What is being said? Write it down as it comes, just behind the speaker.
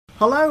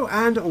Hello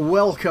and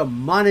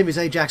welcome. My name is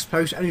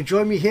Ajaxpost and you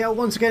join me here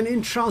once again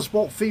in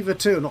Transport Fever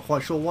 2. Not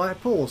quite sure why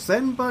it paused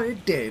then, but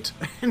it did.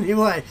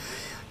 Anyway,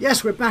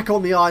 yes, we're back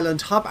on the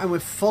island hub and we're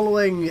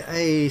following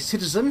a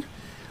citizen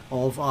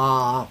of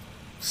our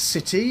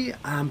city,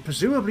 and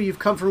presumably you've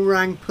come from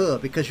Rangpur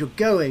because you're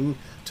going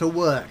to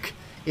work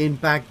in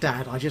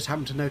Baghdad. I just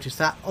happened to notice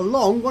that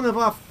along one of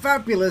our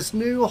fabulous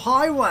new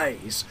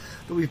highways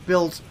that we've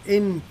built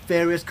in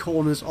various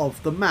corners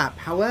of the map.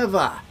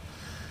 However,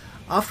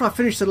 after I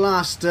finished the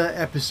last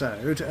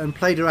episode and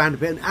played around a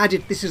bit and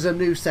added, this is a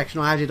new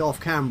section I added off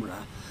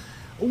camera.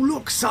 Oh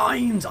look,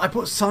 signs! I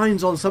put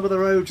signs on some of the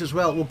roads as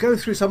well. We'll go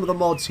through some of the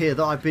mods here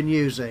that I've been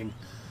using.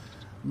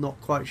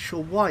 Not quite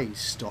sure why he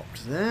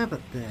stopped there,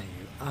 but there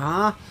you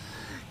are.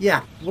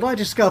 Yeah, what I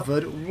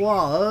discovered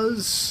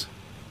was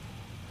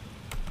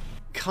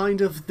kind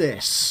of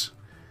this.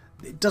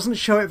 It doesn't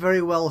show it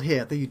very well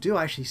here, though you do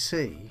actually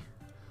see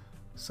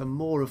some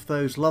more of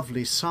those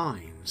lovely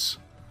signs.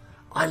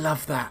 I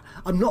love that.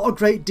 I'm not a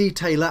great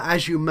detailer,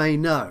 as you may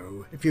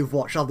know, if you've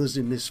watched others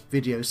in this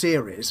video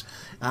series.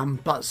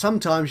 But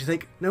sometimes you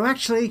think, no,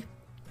 actually,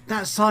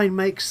 that sign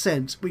makes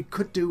sense. We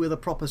could do with a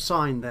proper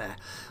sign there.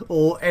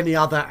 Or any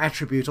other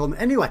attribute on.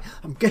 Anyway,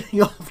 I'm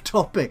getting off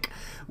topic.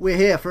 We're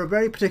here for a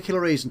very particular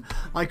reason.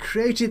 I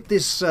created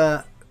this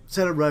set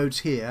of roads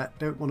here.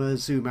 Don't want to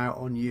zoom out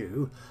on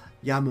you.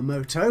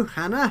 Yamamoto,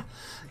 Hannah,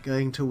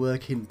 going to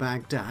work in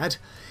Baghdad.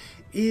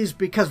 Is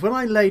because when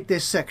I laid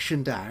this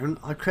section down,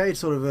 I created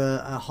sort of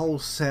a whole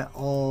set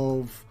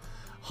of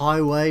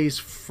highways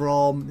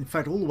from, in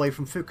fact, all the way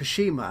from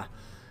Fukushima,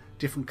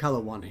 different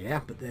colour one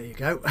here, but there you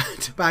go,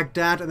 to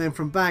Baghdad, and then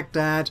from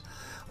Baghdad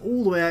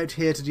all the way out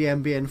here to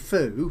Dien Bien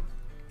Phu.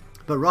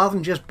 But rather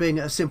than just being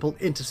a simple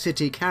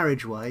intercity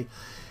carriageway,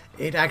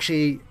 it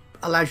actually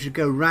allows you to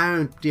go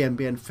round Dien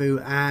Bien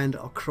Phu and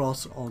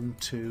across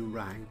onto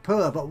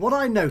Rangpur. But what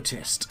I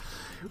noticed,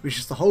 which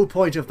is the whole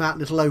point of that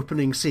little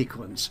opening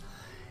sequence,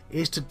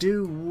 is to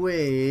do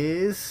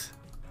with,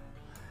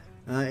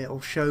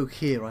 it'll show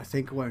here I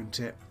think,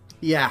 won't it?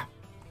 Yeah,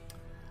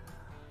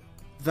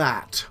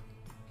 that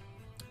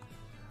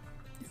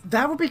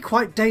would be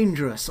quite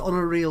dangerous on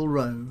a real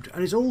road,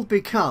 and it's all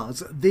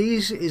because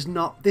these are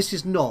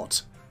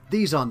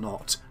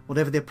not,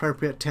 whatever the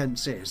appropriate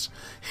tense is,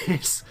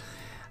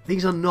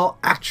 these are not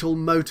actual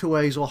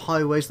motorways or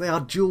highways, they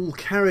are dual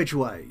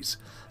carriageways.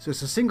 So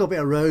it's a single bit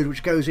of road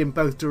which goes in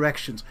both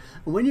directions.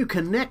 And when you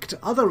connect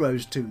other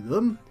roads to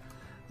them,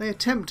 they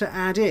attempt to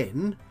add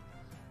in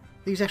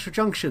these extra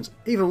junctions.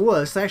 Even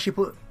worse, they actually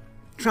put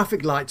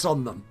traffic lights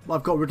on them.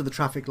 I've got rid of the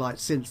traffic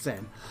lights since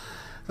then.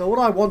 So what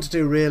I want to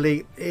do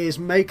really is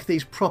make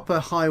these proper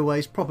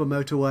highways, proper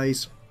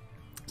motorways,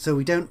 so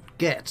we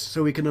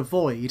can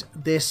avoid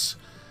this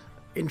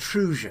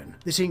intrusion,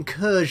 this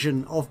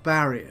incursion of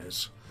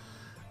barriers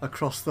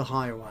across the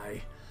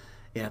highway.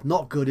 Yeah,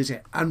 not good, is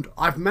it? And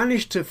I've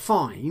managed to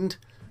find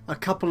a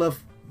couple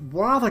of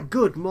rather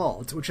good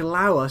mods which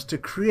allow us to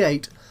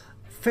create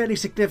fairly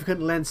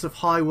significant lengths of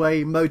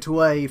highway,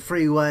 motorway,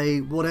 freeway,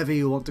 whatever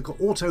you want to call,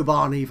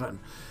 autobahn even.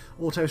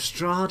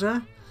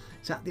 Autostrada?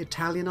 Is that the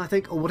Italian, I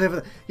think? Or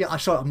whatever. Yeah,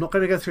 sorry, I'm not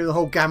going to go through the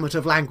whole gamut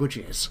of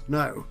languages.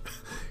 No.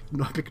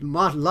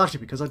 Largely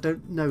because I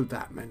don't know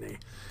that many.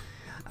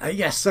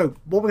 Yes, so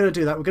what we're going to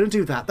do, we're going to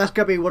do that. That's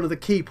going to be one of the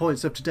key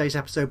points of today's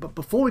episode. But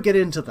before we get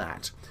into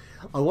that,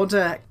 I want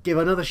to give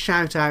another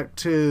shout out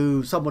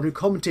to someone who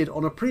commented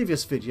on a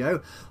previous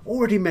video,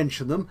 already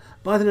mentioned them,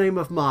 by the name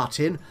of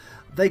Martin.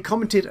 They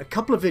commented a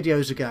couple of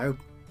videos ago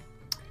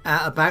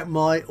about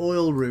my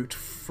oil route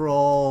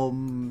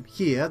from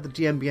here, the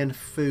Dien Bien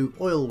Phu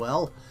oil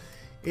well,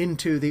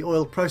 into the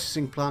oil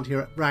processing plant here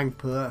at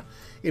Rangpur,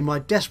 in my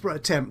desperate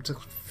attempt to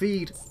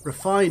feed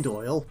refined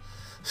oil,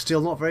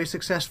 still not very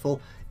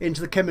successful, into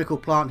the chemical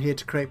plant here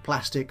to create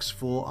plastics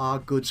for our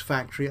goods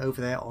factory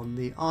over there on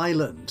the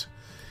island.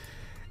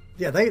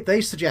 Yeah,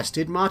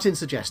 Martin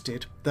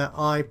suggested that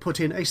I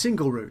put in a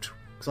single route,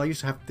 because I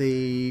used to have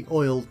the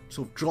oil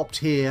sort of dropped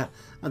here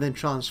and then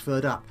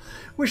transferred up,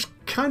 which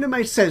kind of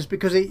made sense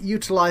because it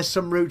utilised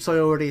some routes I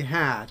already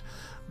had,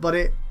 but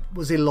it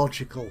was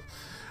illogical.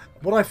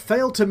 What I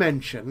failed to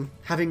mention,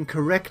 having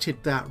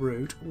corrected that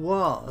route,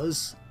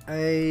 was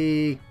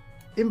a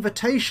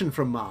invitation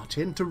from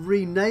Martin to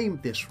rename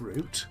this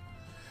route,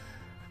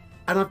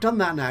 and I've done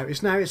that now.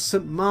 It's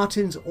St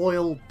Martin's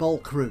Oil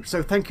Bulk Route.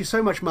 So thank you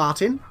so much,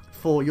 Martin,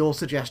 for your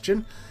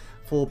suggestion,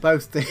 for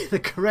both the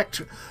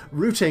correct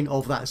routing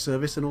of that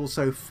service and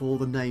also for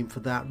the name for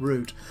that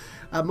route.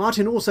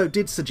 Martin also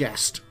did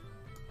suggest,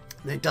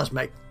 and it does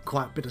make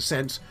quite a bit of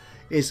sense,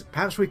 is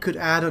perhaps we could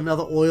add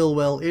another oil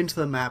well into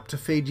the map to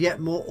feed yet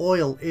more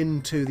oil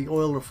into the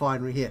oil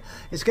refinery here.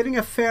 It's getting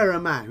a fair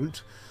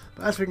amount,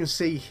 but as we can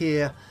see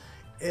here,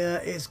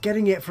 it's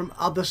getting it from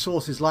other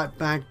sources like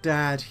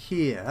Baghdad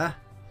here.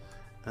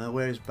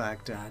 Where is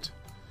Baghdad?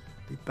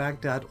 The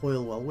Baghdad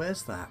oil well,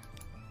 where's that?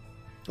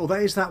 Oh,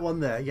 that is that one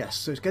there, yes.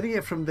 So it's getting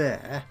it from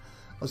there,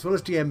 as well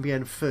as Dien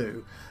Bien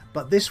Phu.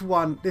 But this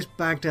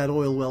Baghdad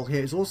oil well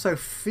here is also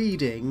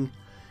feeding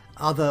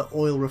other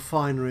oil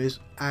refineries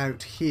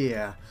out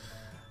here.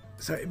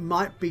 So it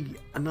might be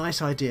a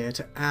nice idea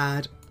to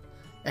add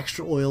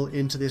extra oil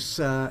into this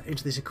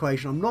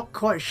equation. I'm not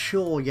quite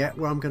sure yet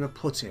where I'm going to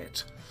put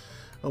it,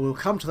 but we'll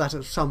come to that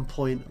at some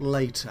point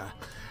later.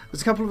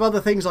 There's a couple of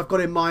other things I've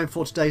got in mind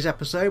for today's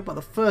episode,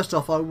 but first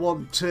off I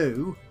want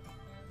to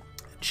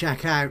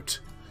check out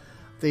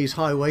these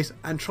highways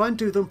and try and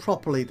do them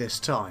properly this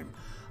time.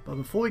 But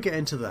before we get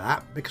into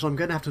that, because I'm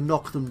going to have to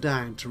knock them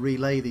down to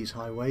relay these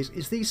highways,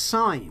 is these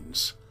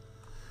signs.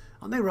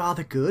 Aren't they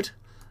rather good?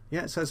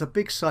 Yeah, so it's a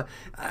big sign.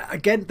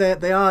 Again,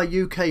 they are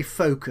UK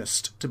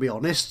focused, to be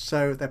honest,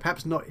 so they're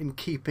perhaps not in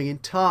keeping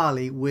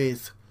entirely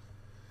with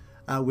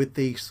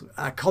the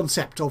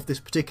concept of this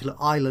particular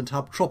Island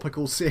Hub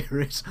Tropical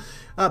series,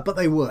 but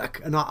they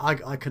work, and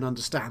I can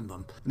understand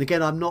them. And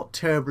again, I'm not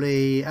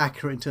terribly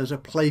accurate in terms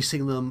of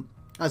placing them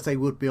as they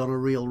would be on a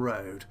real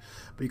road.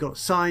 But you've got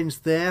signs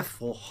there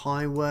for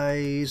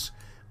highways.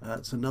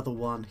 That's another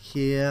one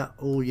here.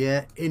 Oh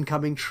yeah,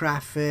 incoming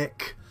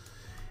traffic.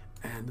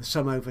 And there's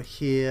some over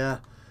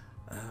here.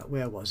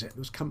 Where was it?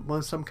 There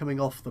was some coming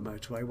off the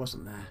motorway,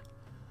 wasn't there?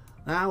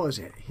 That was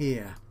it,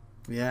 here.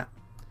 Yeah.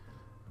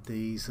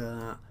 These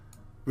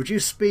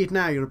reduce speed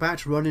now. You're about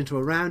to run into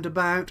a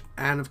roundabout.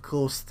 And of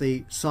course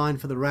the sign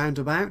for the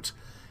roundabout,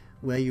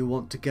 where you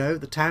want to go.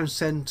 The town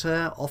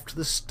centre, off to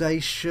the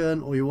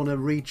station, or you want to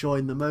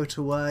rejoin the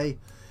motorway.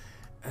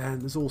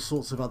 And there's all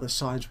sorts of other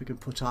signs we can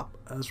put up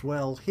as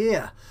well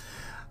here.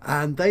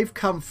 And they've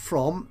come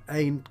from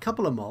a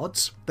couple of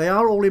mods. They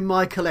are all in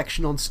my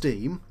collection on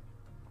Steam,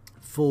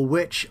 for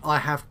which I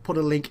have put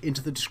a link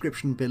into the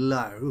description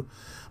below.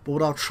 But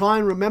what I'll try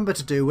and remember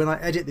to do when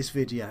I edit this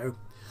video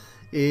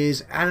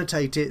is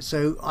annotate it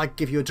so I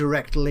give you a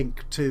direct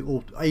link to,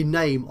 or a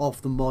name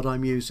of the mod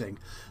I'm using,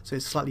 so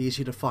it's slightly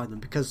easier to find them,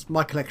 because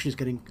my collection is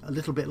getting a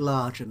little bit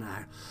larger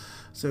now.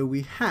 So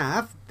we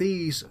have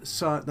these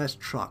signs, that's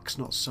trucks,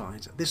 not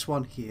signs. This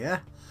one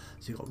here,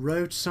 so you've got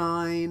road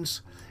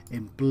signs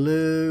in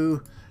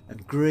blue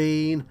and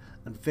green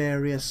and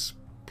various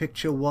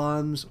picture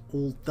ones,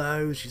 all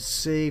those you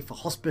see for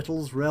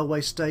hospitals,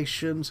 railway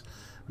stations,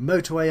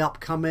 motorway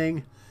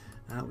upcoming.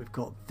 We've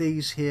got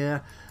these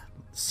here,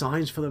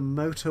 signs for the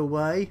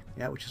motorway,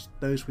 yeah, which is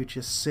those we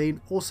just seen.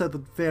 Also the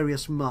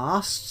various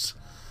masts,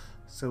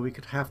 so we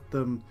could have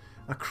them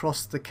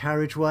across the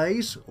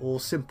carriageways, or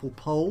simple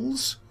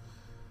poles,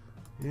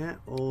 yeah,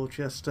 or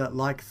just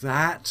like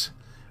that.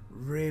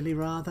 Really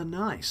rather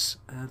nice.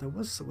 There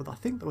was, I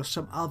think there were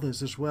some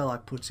others as well I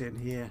put in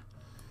here.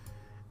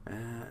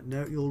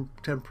 Note your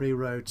temporary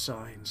road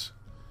signs.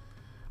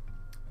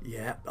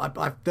 Yeah,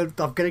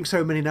 I'm getting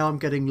so many now I'm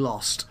getting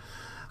lost.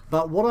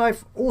 But what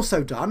I've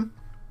also done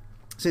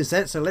since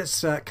then, so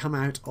let's come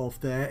out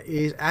of there,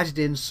 is added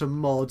in some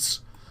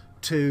mods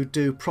to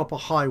do proper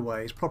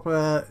highways,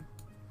 proper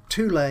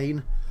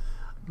 2-lane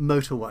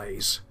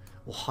motorways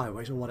or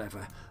highways or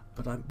whatever.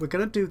 But we're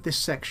going to do this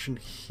section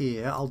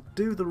here. I'll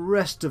do the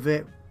rest of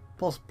it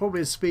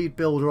probably in Speed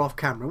Builder off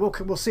camera.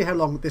 We'll see how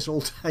long this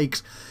all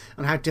takes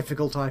and how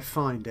difficult I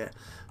find it.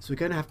 So we're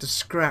going to have to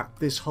scrap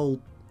this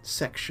whole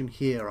section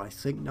here, I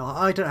think. No,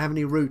 I don't have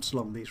any routes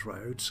along these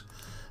roads,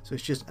 so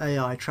it's just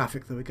AI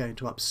traffic that we're going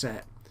to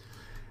upset.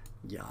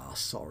 Yeah,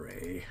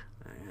 sorry.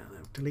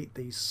 Delete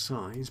these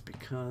signs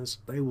because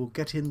they will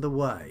get in the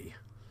way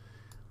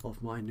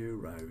of my new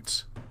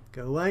roads.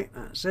 Go away,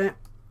 that's it.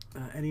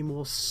 Any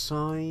more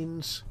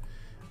signs?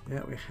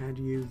 Yeah, we had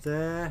you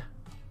there.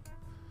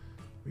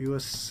 You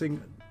were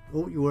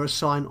you were a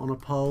sign on a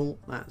pole.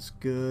 That's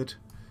good.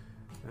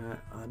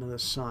 Another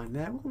sign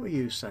there. What were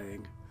you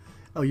saying?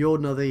 Oh, you're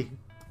another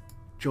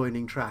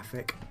joining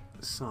traffic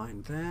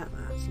sign there.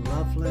 That's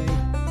lovely.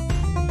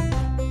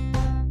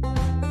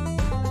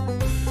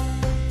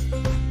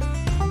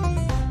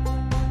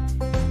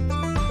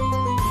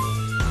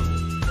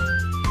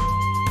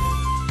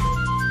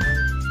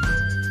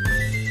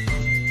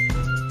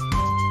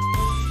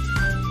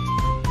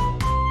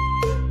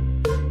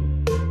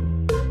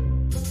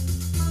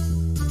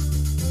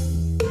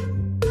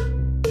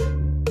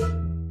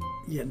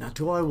 Now,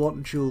 do I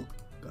want a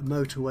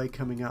motorway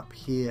coming up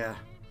here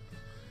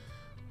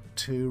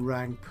to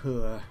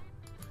Rangpur?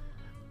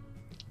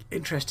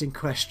 Interesting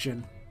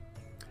question.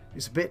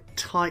 It's a bit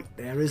tight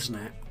there, isn't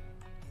it?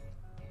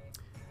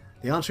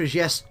 The answer is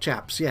yes,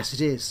 chaps. Yes,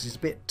 it is. It's a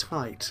bit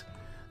tight.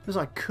 As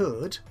I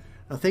could.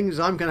 The thing is,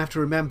 I'm going to have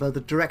to remember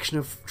the direction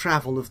of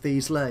travel of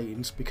these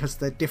lanes because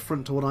they're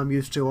different to what I'm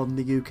used to on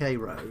the UK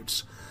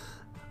roads.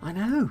 I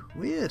know,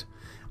 weird.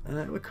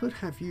 We could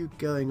have you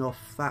going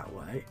off that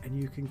way and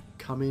you can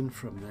come in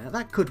from there.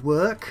 That could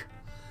work.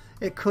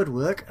 It could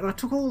work. And I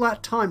took all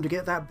that time to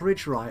get that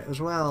bridge right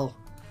as well.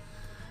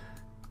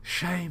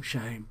 Shame,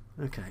 shame.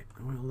 Okay,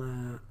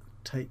 we'll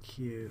take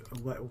you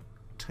away. We'll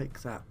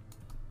take that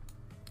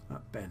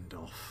bend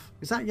off.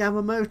 Is that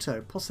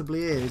Yamamoto?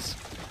 Possibly is.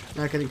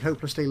 Now getting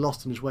hopelessly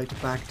lost on his way to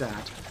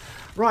Baghdad.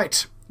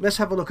 Right, let's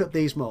have a look at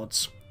these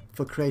mods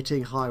for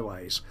creating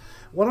highways.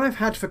 What I've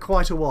had for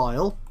quite a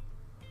while,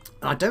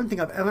 I don't think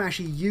I've ever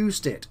actually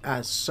used it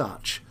as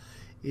such,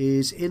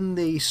 is in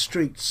the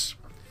streets,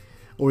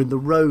 or in the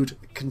road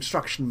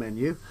construction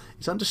menu.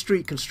 It's under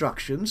street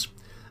constructions.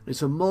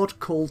 It's a mod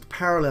called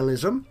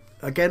Parallelism.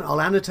 Again,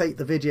 I'll annotate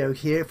the video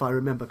here if I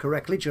remember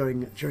correctly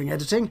during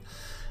editing,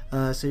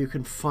 so you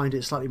can find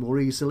it slightly more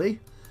easily.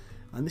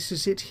 And this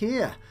is it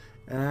here,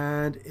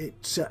 and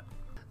it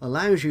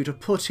allows you to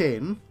put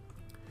in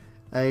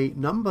a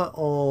number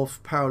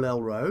of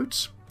parallel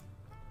roads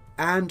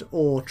and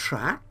or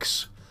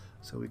tracks.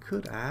 So we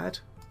could add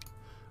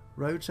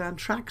roads and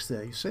tracks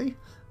there, you see. And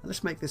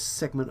let's make this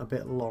segment a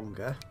bit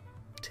longer.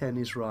 10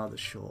 is rather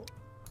short.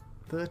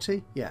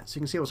 30? Yeah, so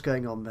you can see what's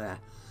going on there.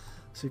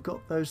 So you've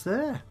got those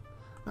there.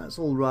 That's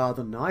all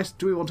rather nice.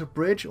 Do we want a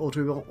bridge or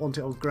do we want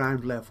it on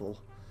ground level?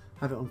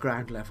 Have it on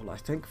ground level, I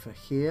think, for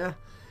here.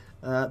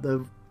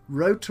 The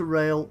road to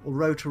rail or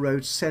road to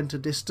road centre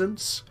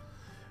distance.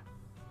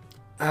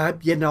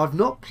 Yeah, no, I've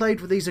not played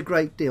with these a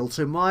great deal,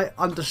 so my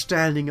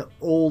understanding of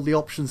all the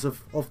options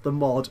of the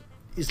mod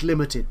is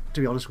limited,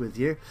 to be honest with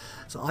you.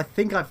 So I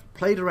think I've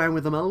played around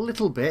with them a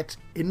little bit,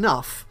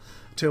 enough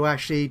to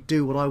actually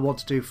do what I want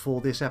to do for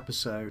this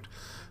episode.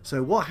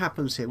 So what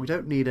happens here? We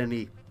don't need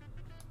any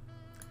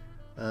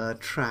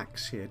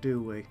tracks here,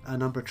 do we? A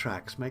number of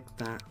tracks. Make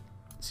that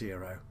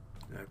 0.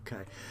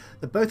 Okay.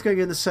 They're both going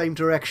in the same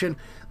direction.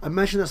 I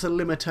imagine that's a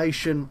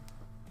limitation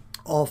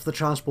of the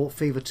Transport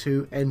Fever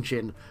 2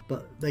 engine,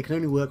 but they can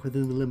only work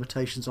within the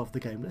limitations of the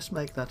game. Let's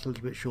make that a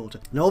little bit shorter.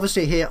 Now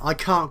obviously here I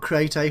can't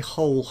create a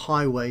whole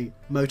highway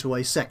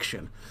motorway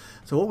section,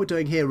 so what we're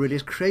doing here really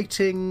is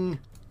creating,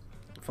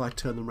 if I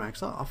turn them around,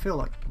 because I feel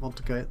like I want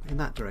to go in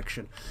that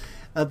direction,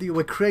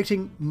 we're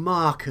creating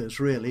markers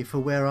really for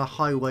where our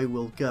highway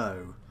will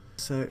go.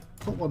 So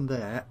put one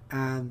there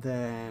and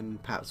then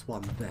perhaps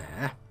one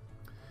there.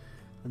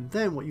 And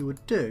then what you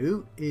would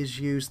do is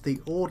use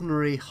the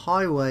ordinary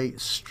highway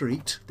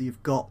street that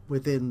you've got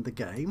within the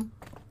game.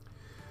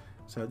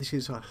 So this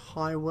is a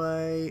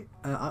highway.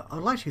 I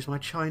like to use my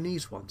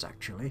Chinese ones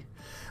actually.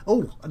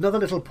 Oh, another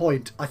little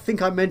point. I think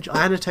I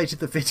annotated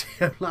the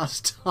video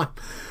last time.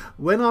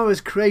 When I was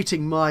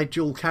creating my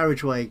dual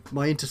carriageway,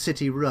 my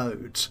intercity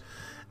roads,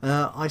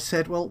 I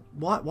said, well,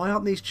 why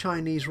aren't these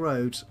Chinese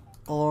roads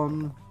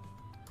on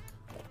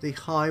the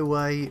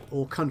highway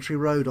or country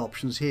road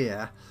options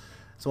here?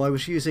 So I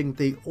was using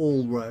the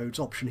all roads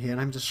option here and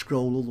having to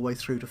scroll all the way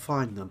through to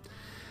find them.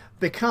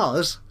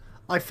 Because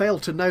I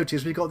failed to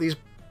notice we've got these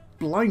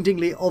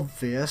blindingly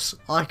obvious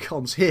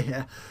icons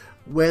here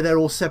where they're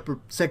all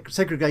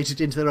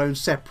segregated into their own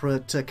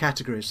separate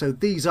categories. So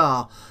these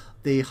are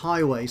the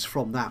highways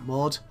from that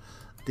mod.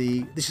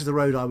 This is the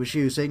road I was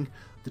using,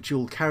 the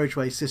dual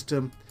carriageway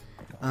system,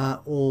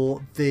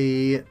 or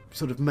the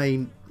sort of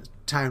main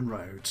town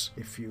roads,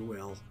 if you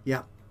will.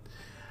 Yeah.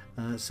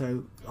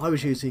 So I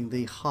was using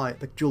the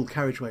dual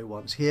carriageway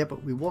ones here,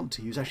 but we want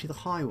to use actually the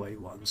highway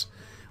ones.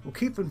 We'll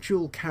keep them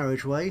dual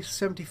carriageway,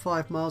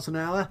 75 miles an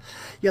hour.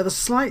 Yeah, the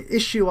slight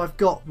issue I've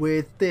got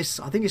with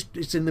this, I think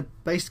it's in the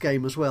base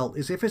game as well,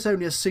 is if it's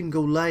only a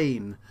single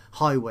lane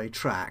highway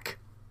track,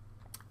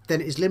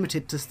 then it's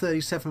limited to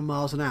 37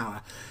 miles an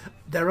hour.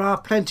 There are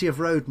plenty of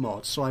road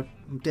mods, so I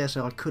dare say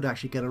I could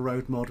actually get a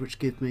road mod which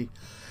gives me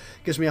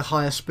a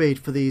higher speed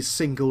for these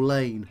single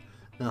lane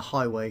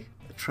highway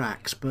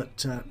tracks,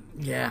 but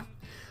yeah,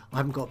 I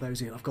haven't got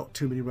those in. I've got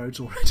too many roads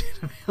already,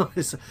 to be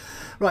honest.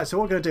 Right, so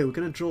what we're going to do, we're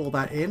going to draw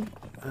that in.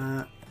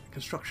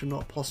 Construction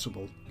not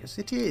possible. Yes,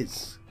 it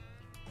is.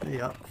 There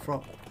you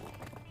are.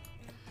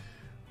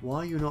 Why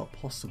are you not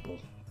possible?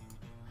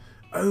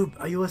 Oh,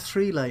 are you a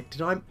 3-lane?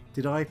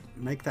 Did I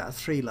make that a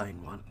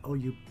 3-lane one? Oh,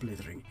 you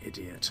blithering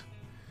idiot.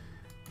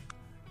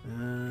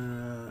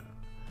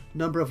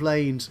 Number of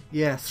lanes,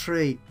 yeah,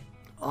 3.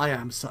 I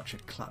am such a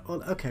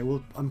well, okay,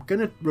 well, I'm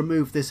going to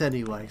remove this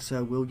anyway,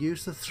 so we'll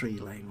use the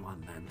 3-lane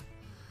one then.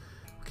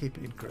 Keep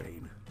it in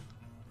green.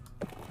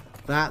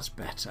 That's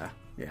better,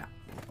 yeah.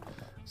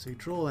 So you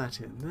draw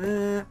that in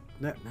there.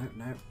 No.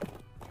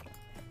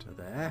 To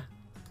there.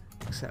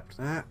 Accept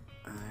that.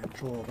 And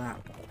draw that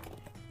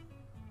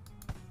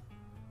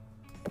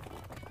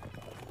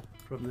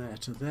from there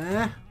to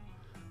there.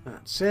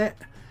 That's it.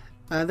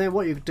 And then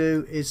what you can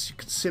do is you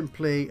can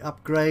simply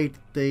upgrade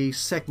the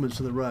segments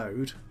of the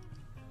road.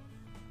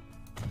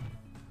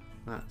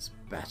 That's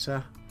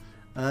better.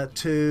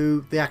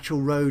 To the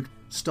actual road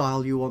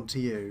style you want to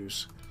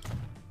use.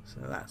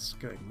 So that's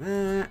going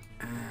there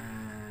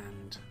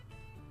and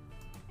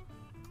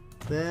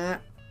there.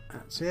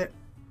 That's it.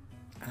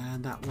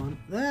 And that one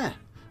there.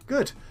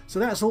 Good. So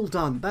that's all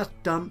done. That's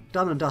done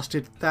and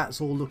dusted.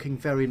 That's all looking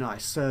very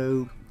nice.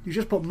 So you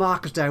just put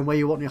markers down where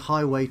you want your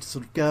highway to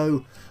sort of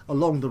go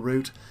along the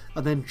route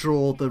and then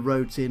draw the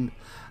roads in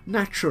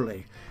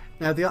naturally.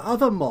 Now the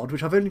other mod,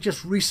 which I've only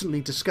just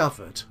recently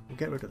discovered, we'll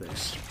get rid of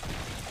this,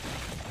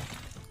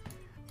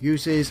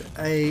 uses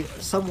a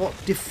somewhat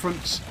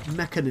different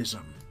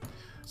mechanism.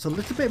 It's a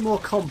little bit more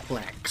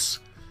complex,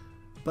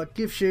 but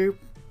gives you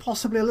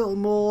possibly a little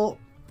more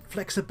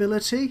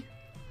flexibility.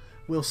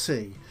 We'll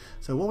see.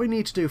 So what we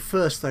need to do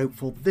first though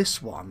for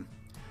this one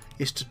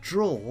is to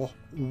draw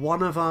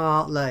one of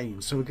our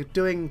lanes. So we're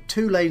doing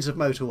 2 lanes of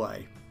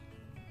motorway.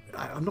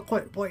 I'm not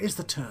quite, what is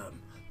the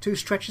term? 2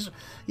 stretches?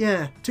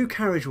 Yeah, 2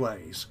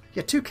 carriageways.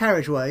 Yeah, 2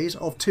 carriageways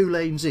of 2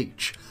 lanes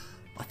each.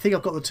 I think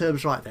I've got the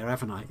terms right there,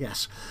 haven't I?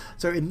 Yes.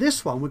 So in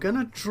this one, we're going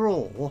to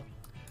draw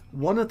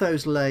one of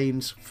those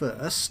lanes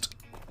first,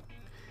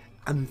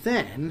 and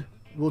then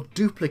we'll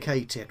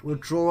duplicate it. We'll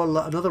draw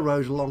another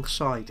road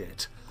alongside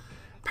it,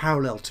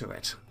 parallel to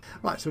it.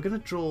 Right, so we're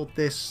going to draw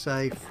this,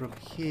 say, from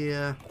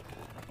here.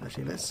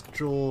 Actually, let's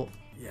draw,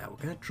 yeah, we're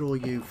going to draw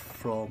you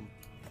from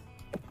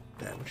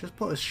there. We'll just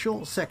put a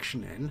short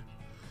section in.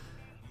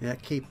 Yeah,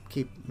 keep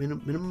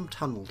minimum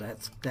tunnel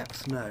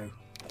depth, no.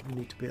 We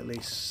need to be at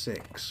least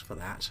 6 for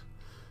that.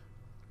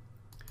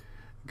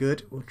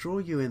 Good, we'll draw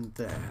you in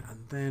there,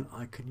 and then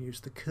I can use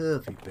the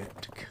curvy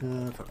bit to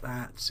curve,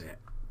 that's it,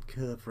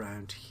 curve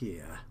round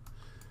here.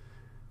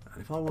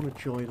 And if I want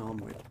to join on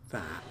with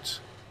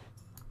that,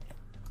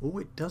 oh,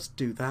 it does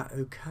do that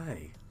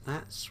okay.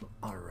 That's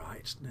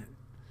alright. No.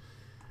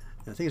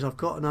 The thing is, I've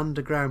got an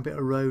underground bit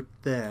of road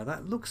there.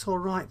 That looks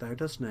alright though,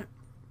 doesn't it?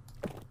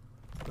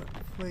 But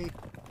if we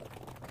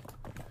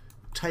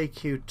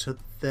take you to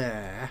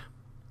there,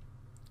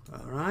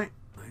 alright,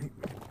 I think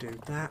we can do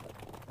that.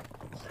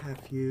 We'll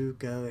have you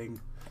going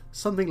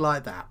something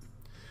like that.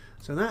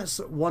 So that's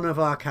one of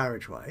our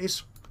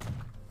carriageways.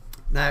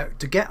 Now,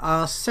 to get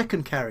our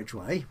second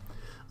carriageway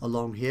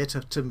along here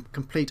to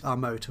complete our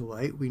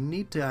motorway, we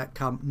need to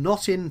come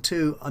not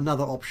into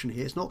another option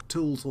here. It's not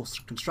tools or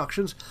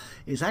constructions.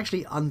 It's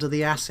actually under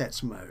the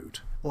assets mode,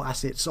 or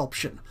assets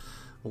option,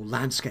 or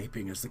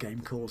landscaping as the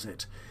game calls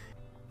it.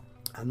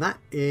 And that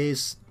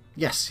is,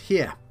 yes,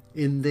 here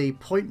in the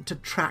point to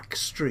track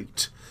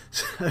street.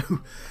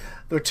 So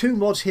there are 2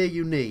 mods here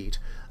you need.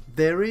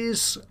 There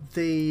is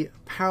the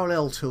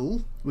parallel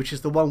tool, which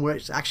is the one where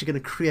it's actually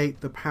going to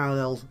create the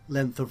parallel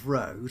length of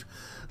road.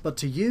 But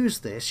to use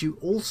this, you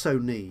also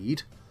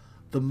need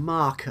the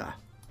marker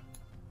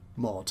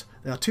mod.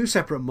 There are 2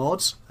 separate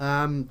mods.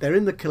 They're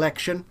in the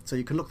collection, so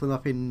you can look them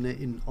up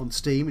on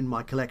Steam in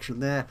my collection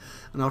there.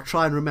 And I'll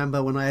try and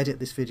remember when I edit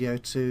this video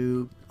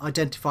to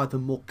identify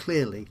them more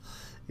clearly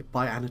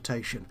by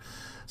annotation.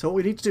 So what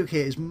we need to do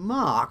here is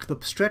mark the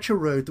stretch of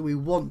road that we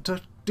want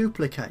to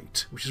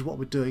duplicate, which is what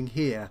we're doing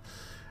here.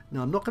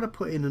 Now, I'm not going to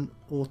put in an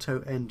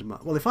auto end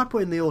marker. Well, if I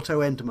put in the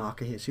auto end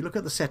marker here, so you look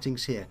at the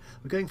settings here,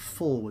 we're going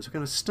forwards. We're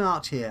going to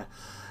start here.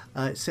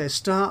 It says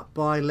start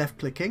by left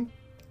clicking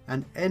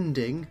and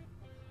ending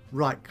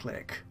right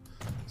click.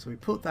 So we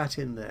put that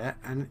in there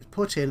and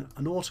put in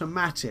an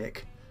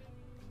automatic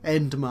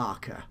end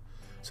marker,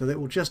 so that it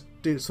will just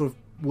do sort of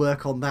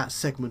work on that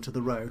segment of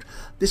the road.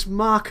 This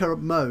marker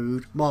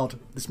mod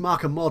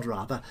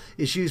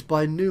is used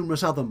by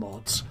numerous other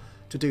mods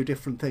to do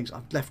different things.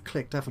 I've left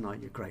clicked, haven't I,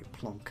 you great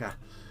plonker.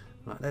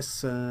 Right,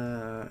 let's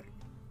clear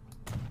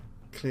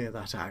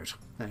that out.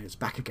 There, it's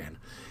back again.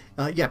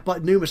 Yeah,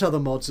 but numerous other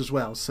mods as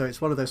well, so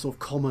it's one of those sort of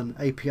common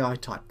API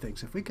type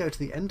things. If we go to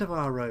the end of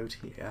our road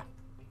here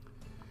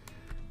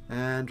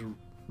and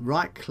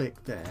right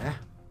click there,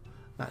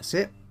 that's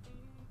it.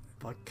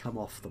 If I come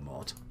off the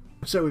mod,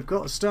 so we've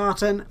got a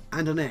start and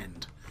an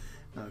end.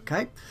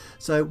 Okay,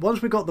 so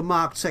once we've got the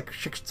marked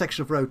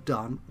section of road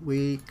done,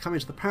 we come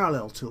into the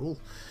parallel tool,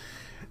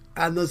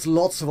 and there's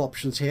lots of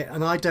options here,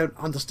 and I don't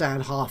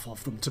understand half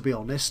of them, to be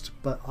honest,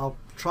 but I'll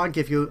try and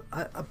give you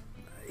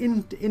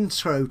an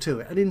intro to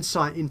it, an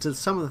insight into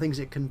some of the things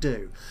it can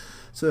do.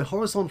 So the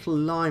horizontal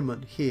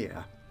alignment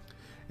here,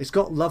 it's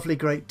got lovely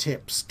great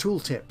tips, tool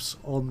tips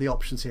on the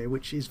options here,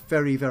 which is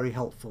very, very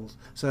helpful.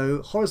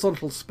 So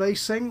horizontal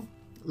spacing,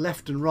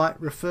 left and right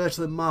refer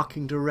to the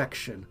marking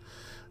direction.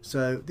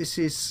 So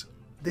this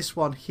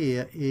one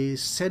here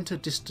is center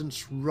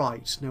distance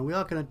right. Now we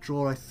are going to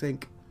draw, I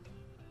think,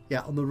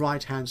 yeah, on the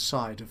right hand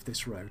side of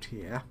this road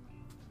here.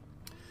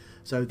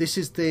 So this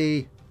is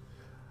the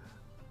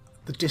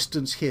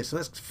distance here, so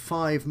that's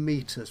 5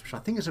 meters, which I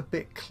think is a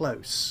bit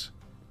close,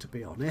 to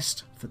be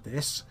honest, for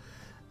this.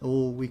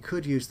 Or we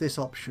could use this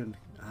option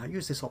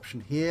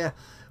here,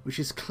 which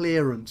is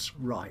clearance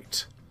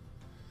right.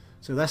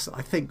 So that's,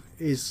 I think,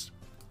 is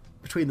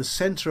between the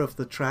center of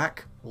the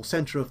track or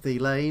center of the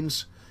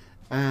lanes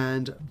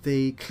and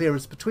the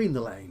clearance between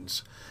the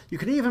lanes. You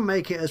can even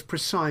make it as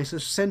precise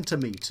as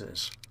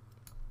centimeters.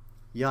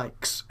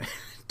 Yikes.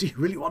 Do you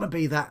really want to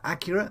be that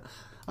accurate?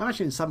 I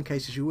imagine in some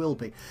cases you will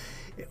be.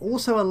 It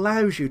also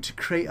allows you to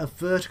create a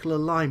vertical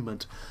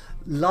alignment,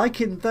 like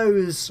in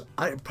those,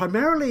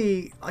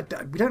 primarily,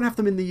 we don't have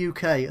them in the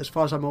UK as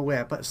far as I'm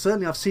aware, but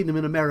certainly I've seen them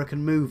in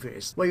American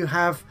movies, where you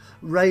have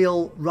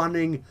rail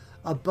running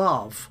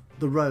above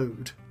the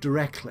road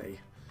directly.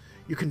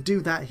 You can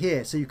do that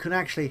here, so you can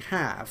actually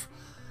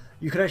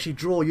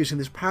draw using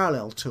this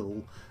parallel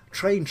tool,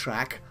 train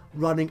track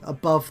running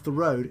above the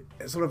road,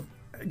 sort of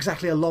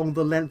exactly along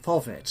the length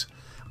of it.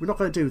 We're not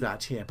going to do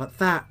that here, but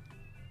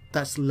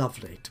that's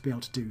lovely to be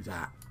able to do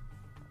that.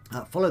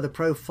 Follow the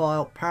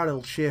profile,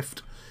 parallel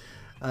shift,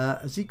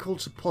 as equal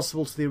to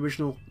possible to the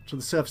original, to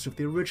the surface of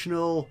the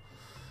original.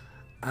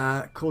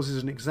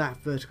 causes an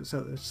exact vertical.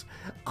 So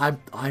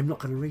I'm not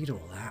going to read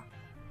all that.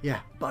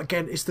 Yeah, but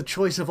again, it's the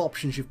choice of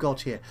options you've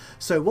got here.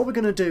 So what we're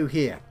going to do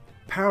here,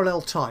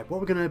 parallel type, what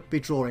we're going to be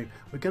drawing,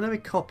 we're going to be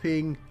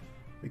copying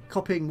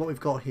what we've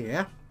got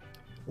here,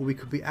 or we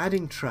could be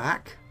adding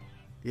track,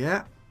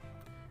 yeah,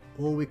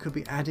 or we could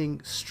be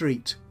adding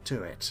street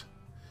to it.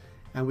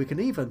 And we can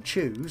even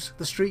choose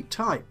the street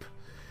type,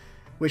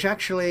 which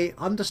actually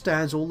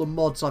understands all the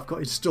mods I've got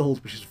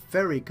installed, which is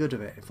very good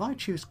of it. If I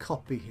choose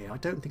copy here, I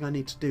don't think I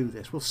need to do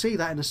this. We'll see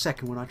that in a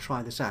second when I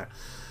try this out.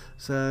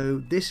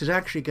 So this is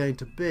actually going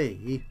to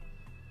be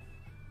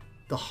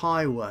the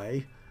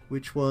highway,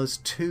 which was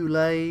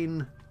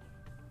 2-lane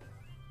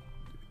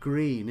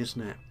green,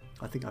 isn't it?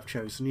 I think I've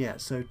chosen, yeah.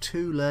 So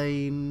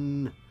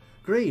 2-lane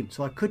green.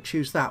 So I could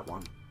choose that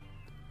one.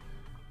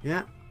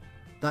 Yeah.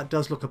 That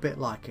does look a bit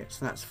like it,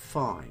 so that's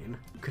fine.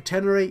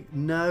 Catenary,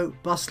 no.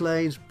 Bus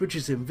lanes,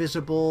 bridges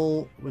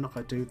invisible, we're not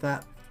going to do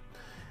that.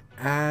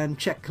 And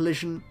check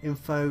collision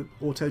info,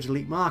 auto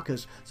delete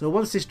markers. So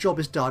once this job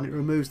is done, it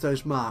removes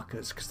those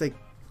markers because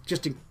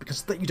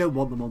you don't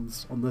want them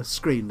on the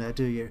screen there,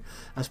 do you?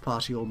 As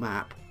part of your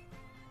map.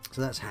 So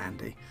that's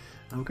handy.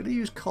 And I'm going to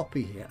use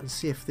copy here and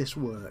see if this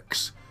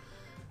works.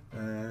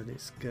 And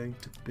it's going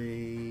to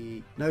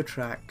be no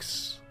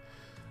tracks.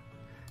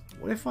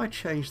 What if I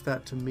change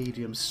that to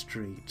medium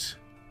street?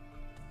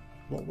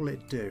 What will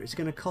it do? Is it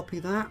going to copy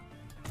that?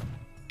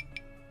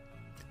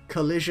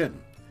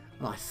 Collision.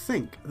 And I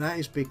think that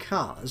is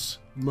because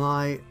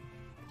my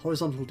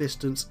horizontal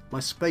distance, my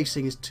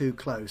spacing is too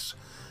close.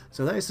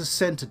 So that is the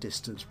center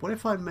distance. What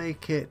if I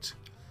make it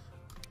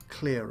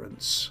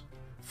clearance?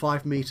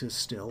 5 meters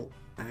still,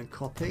 and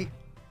copy.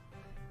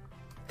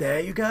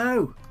 There you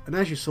go. And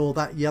as you saw,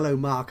 that yellow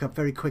marker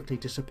very quickly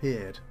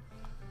disappeared.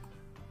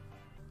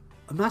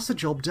 And that's the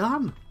job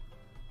done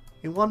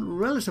in one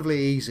relatively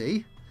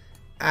easy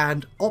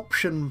and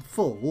option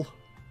full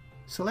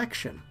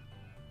selection.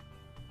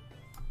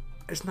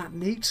 Isn't that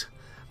neat?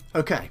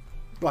 Okay,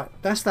 right,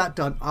 that's that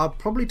done. I'll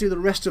probably do the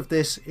rest of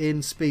this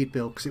in speed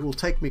build because it will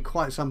take me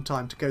quite some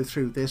time to go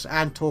through this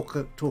and talk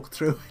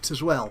through it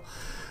as well.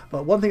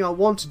 But one thing I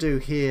want to do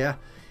here,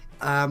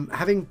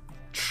 having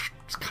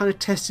kind of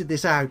tested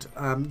this out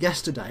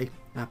yesterday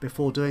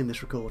before doing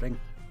this recording,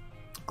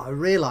 I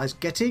realised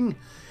getting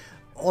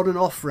on and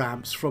off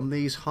ramps from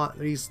these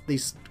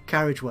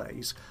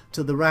carriageways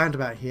to the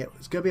roundabout here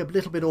is going to be a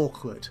little bit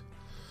awkward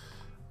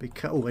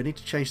because I need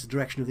to change the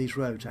direction of these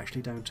roads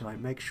actually, don't I?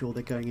 Make sure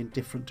they're going in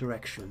different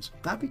directions.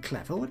 That'd be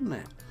clever, wouldn't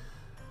it?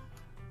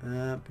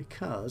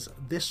 Because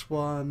this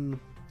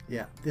one,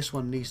 yeah, this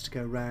one needs to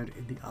go round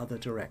in the other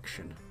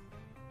direction.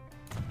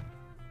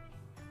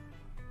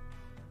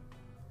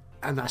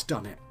 And that's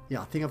done it.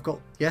 Yeah, I think I've got,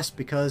 yes,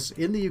 because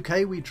in the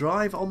UK we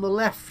drive on the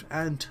left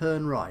and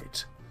turn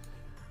right.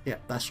 Yeah,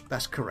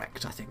 that's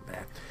correct, I think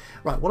there.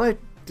 Right, what I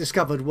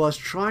discovered was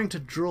trying to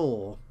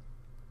draw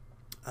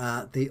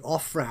the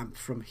off-ramp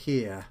from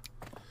here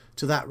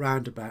to that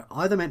roundabout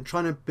either meant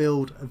trying to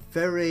build a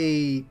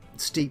very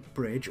steep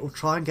bridge or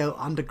try and go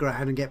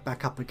underground and get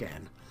back up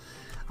again.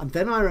 And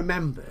then I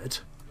remembered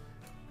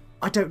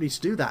I don't need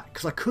to do that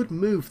because I could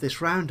move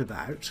this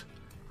roundabout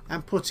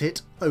and put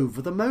it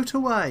over the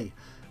motorway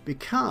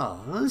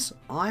because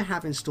I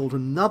have installed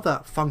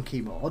another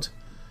funky mod,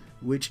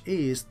 which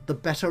is the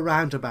Better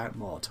Roundabout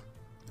mod.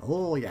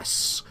 Oh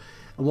yes.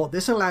 And what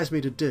this allows me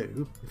to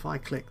do, if I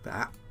click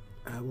that,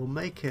 we'll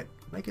make it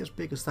as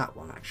big as that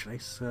one actually.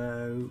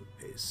 So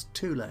it's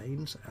 2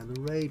 lanes and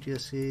the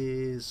radius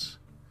is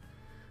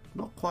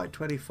not quite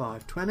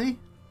 25, 20?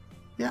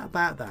 Yeah,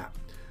 about that.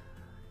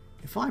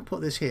 If I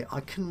put this here, I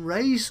can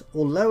raise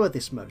or lower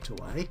this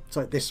motorway.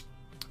 So this,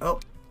 oh,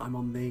 I'm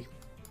on the,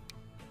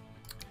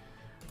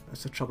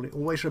 that's the trouble, it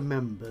always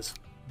remembers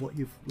what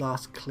you've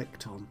last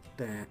clicked on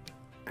there.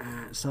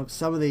 So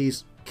some of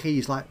these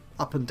keys like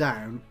up and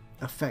down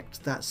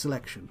affect that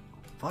selection.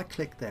 If I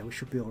click there, we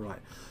should be all right.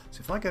 So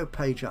if I go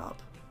page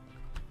up,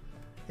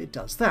 it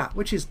does that,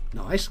 which is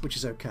nice, which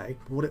is okay.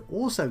 But what it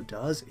also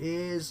does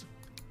is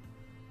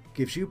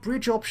gives you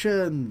bridge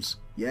options.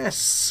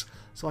 Yes,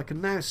 so I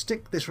can now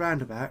stick this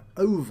roundabout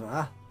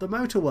over the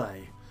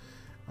motorway.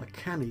 I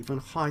can even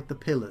hide the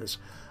pillars,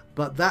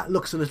 but that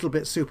looks a little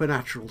bit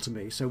supernatural to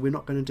me, so we're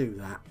not going to do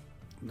that.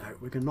 No,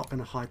 we're not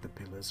going to hide the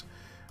pillars.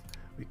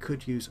 We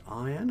could use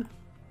iron.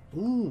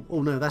 Ooh,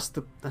 oh no, that's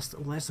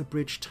the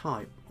bridge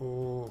type,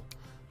 or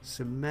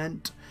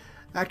cement.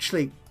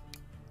 Actually,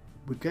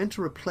 we're going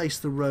to replace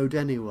the road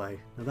anyway.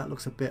 Now that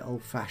looks a bit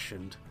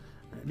old-fashioned.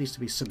 It needs to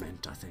be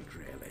cement, I think,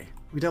 really.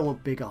 We don't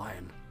want big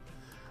iron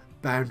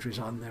boundaries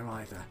on there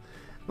either.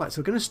 Right,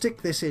 so we're going to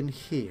stick this in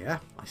here.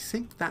 I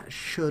think that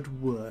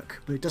should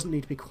work, but it doesn't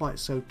need to be quite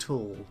so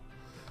tall.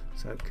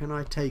 So can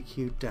I take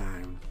you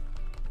down?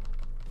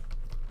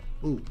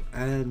 Ooh,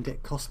 and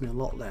it cost me a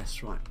lot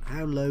less. Right,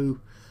 how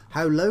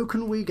low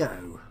can we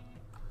go?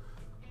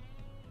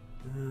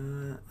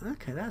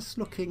 Okay, that's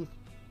looking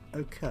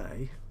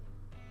okay.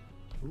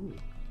 Ooh.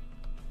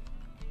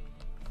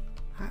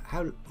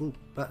 Ooh,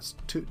 that's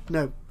too,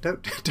 no,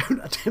 don't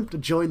attempt to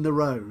join the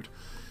road.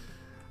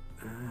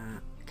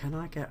 can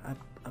I get a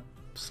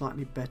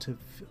slightly better...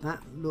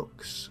 That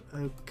looks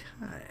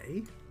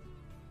okay.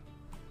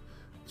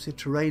 See,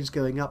 terrain's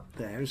going up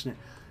there, isn't it?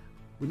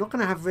 We're not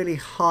going to have really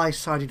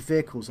high-sided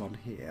vehicles on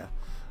here,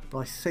 but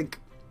I think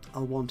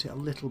I'll want it a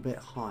little bit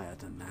higher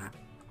than that.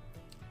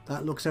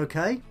 That looks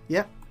okay.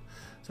 Yep.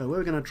 So where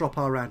are we going to drop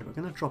our roundabout?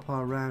 We're going to drop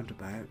our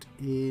roundabout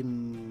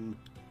in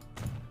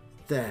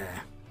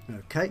there.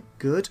 Okay,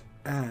 good.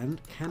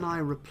 And can I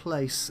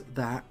replace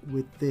that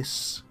with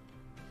this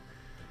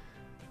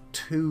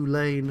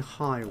 2-lane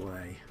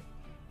highway?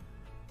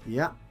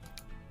 Yep.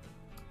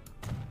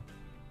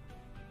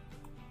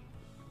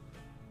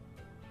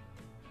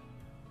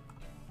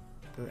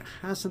 But it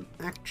hasn't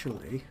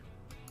actually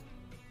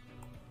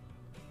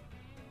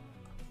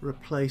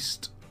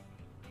replaced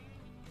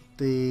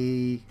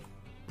the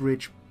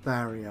bridge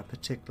barrier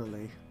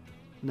particularly.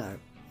 No,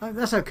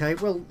 that's okay.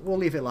 We'll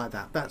leave it like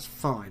that. That's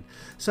fine.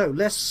 So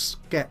let's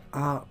get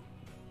our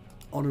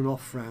on and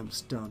off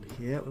ramps done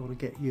here. We want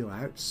to get you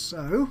out.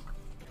 So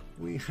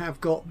we have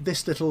got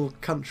this little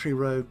country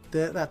road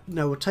there.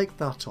 No, we'll take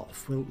that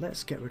off.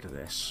 Let's get rid of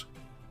this.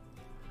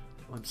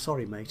 I'm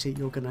sorry, matey.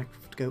 You're going to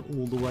have to go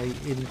all the way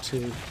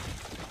into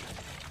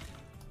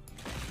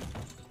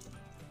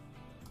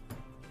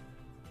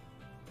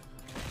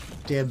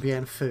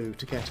DMBN Foo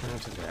to get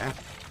out of there.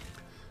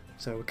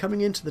 So we're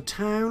coming into the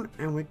town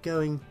and we're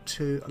going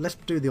to... Let's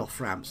do the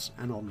off-ramps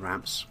and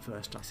on-ramps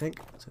first, I think.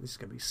 So this is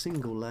going to be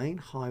single lane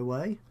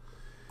highway.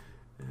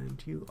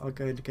 And you are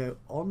going to go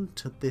on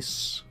to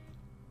this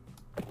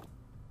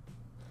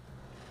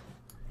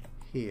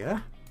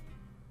here.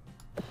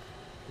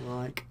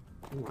 Like...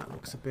 Oh, that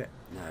looks a bit...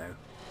 No.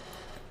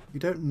 You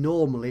don't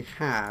normally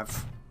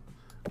have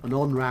an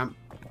on-ramp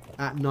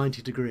at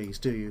 90 degrees,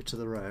 do you, to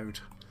the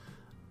road?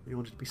 You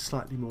want it to be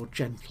slightly more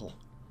gentle.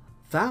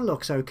 That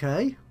looks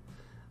okay.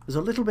 There's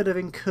a little bit of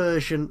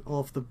incursion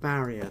of the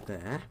barrier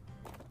there.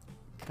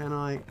 Can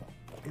I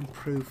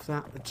improve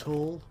that at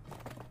all?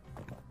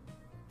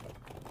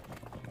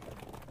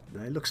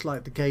 No, it looks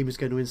like the game is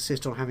going to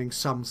insist on having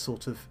some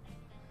sort of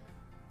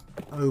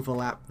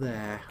overlap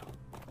there.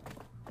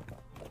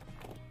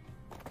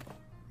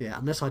 Yeah,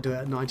 unless I do it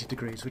at 90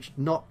 degrees, which is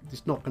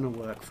not going to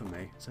work for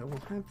me. So we'll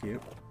have you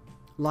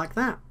like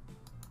that.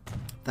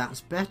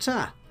 That's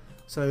better.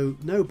 So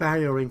no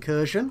barrier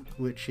incursion,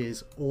 which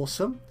is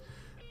awesome.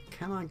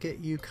 Can I get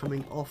you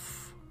coming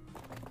off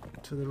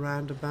to the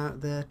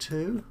roundabout there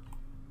too?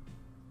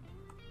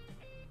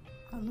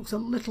 That looks a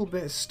little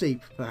bit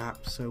steep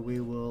perhaps, so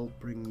we will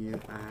bring you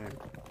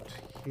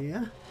out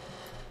here.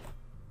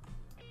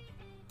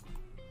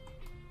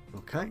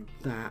 Okay,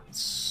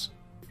 that's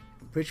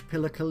bridge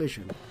pillar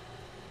collision.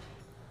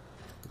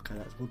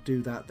 Okay, we'll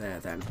do that there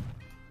then.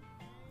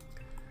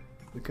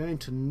 We're going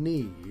to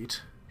need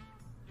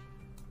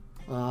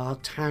our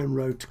town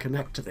road to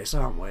connect to this,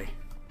 aren't we?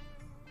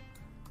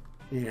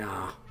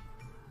 Yeah.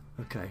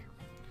 Okay.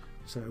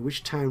 So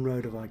which town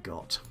road have I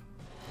got?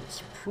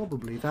 It's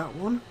probably that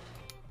one.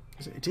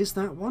 It is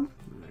that one?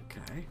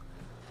 Okay.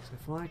 So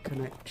if I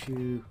connect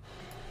you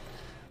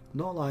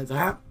not like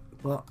that,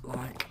 but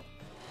like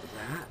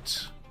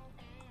that.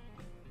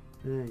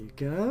 There you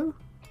go.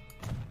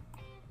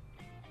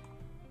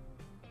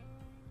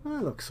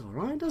 That looks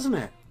alright, doesn't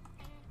it?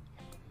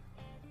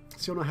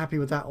 So you're not happy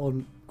with that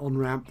on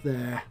ramp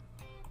there?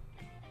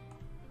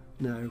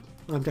 No,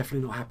 I'm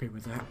definitely not happy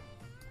with that.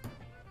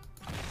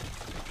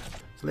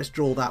 So let's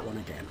draw that one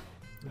again.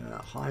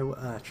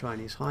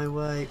 Chinese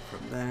highway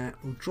from there.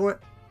 We'll draw it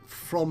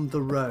from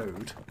the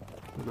road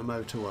with the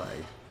motorway,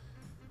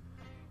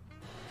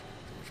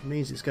 which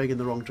means it's going in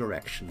the wrong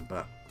direction,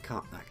 but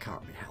that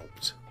can't be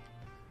helped.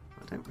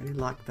 I don't really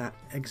like that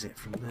exit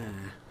from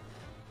there.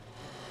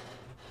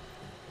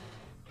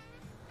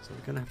 So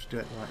we're going to have to do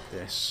it like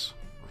this,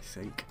 I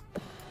think.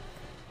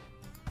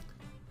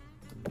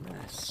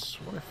 Unless,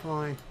 what if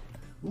I...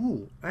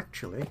 Ooh,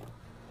 actually...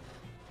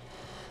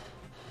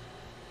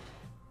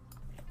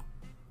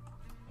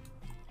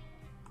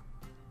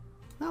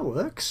 That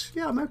works.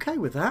 Yeah, I'm okay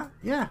with that.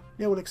 Yeah,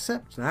 we'll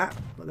accept that.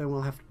 But then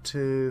we'll have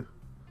to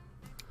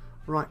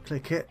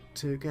right-click it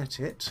to get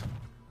it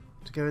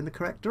to go in the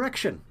correct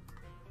direction.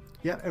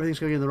 Yeah, everything's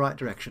going in the right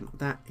direction.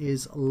 That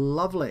is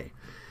lovely.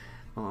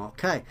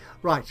 Okay,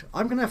 right.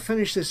 I'm going to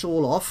finish this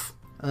all off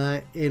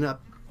in a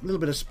little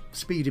bit of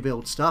speedy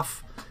build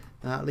stuff.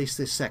 At least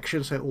this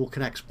section, so it all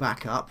connects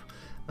back up.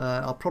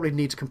 I'll probably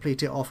need to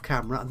complete it off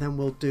camera, and then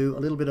we'll do a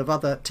little bit of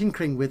other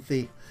tinkering with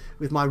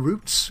my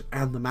routes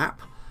and the map.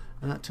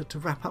 To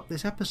wrap up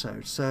this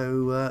episode.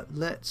 So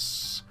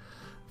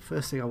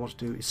first thing I want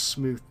to do is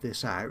smooth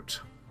this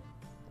out.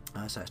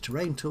 So it's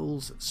terrain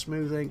tools,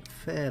 smoothing,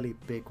 fairly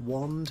big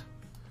wand.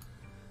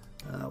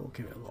 We'll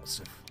give it lots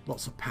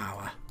of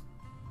power.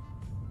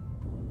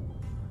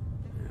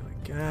 There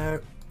we go.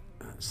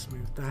 Let's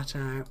smooth that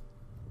out.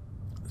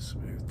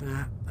 Smooth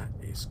that. That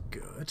is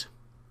good,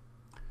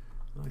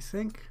 I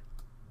think.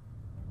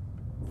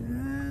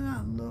 Yeah,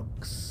 that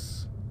looks...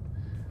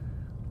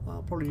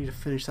 I'll probably need to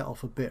finish that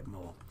off a bit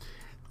more.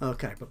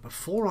 Okay, but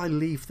before I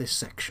leave this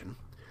section,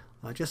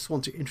 I just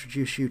want to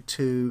introduce you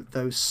to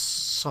those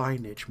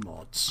signage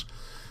mods.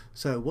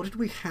 So what did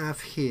we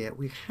have here?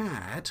 We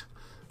had,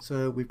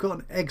 so we've got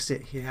an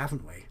exit here,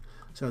 haven't we?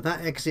 So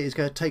that exit is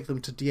going to take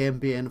them to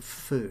DMBN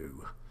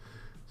Foo.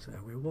 So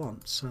we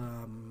want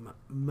some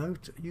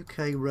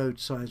UK road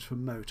signs for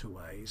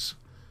motorways.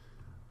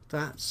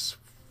 That's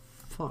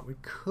fine. We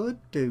could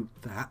do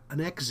that,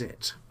 an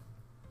exit.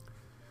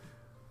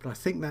 But I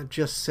think that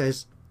just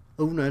says,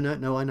 oh no,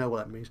 I know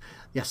what that means.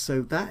 Yes,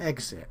 so that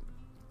exit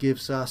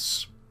gives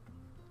us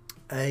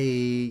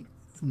a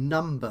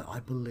number, I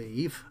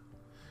believe,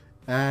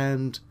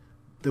 and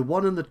the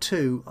 1 and the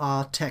 2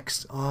 are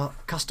text, are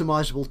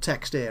customizable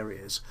text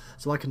areas,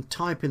 so I can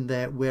type in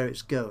there where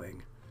it's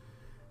going.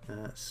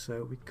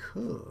 So we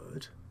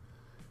could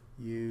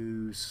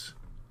use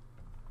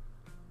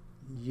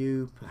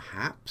you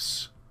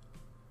perhaps.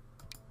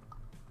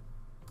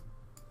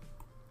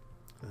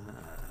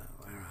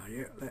 Where are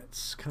you?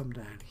 Let's come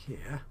down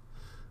here.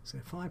 So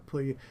if I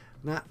put you,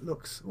 that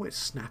looks, oh, it's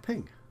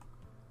snapping.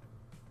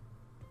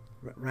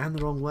 Ran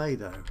the wrong way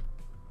though.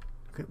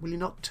 Will you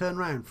not turn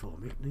round for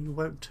me? No, you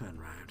won't turn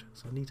round.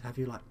 So I need to have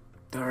you like,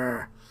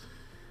 durr.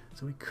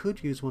 So we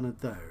could use one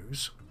of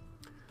those.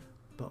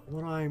 But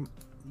what I'm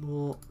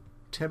more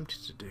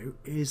tempted to do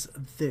is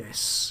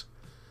this.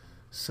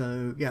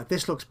 So yeah,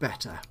 this looks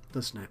better,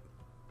 doesn't it?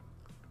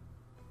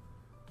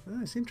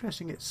 Oh, it's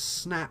interesting. It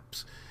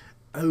snaps.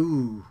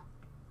 Oh,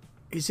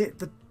 is it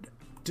the?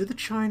 Do the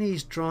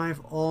Chinese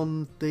drive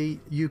on the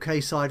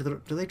UK side of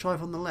the? Do they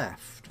drive on the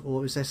left,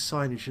 or is there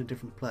signage in a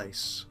different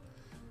place?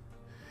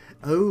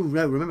 Oh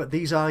no! Remember,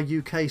 these are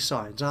UK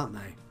signs, aren't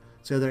they?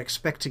 So they're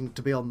expecting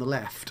to be on the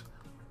left.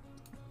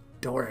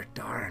 Darn.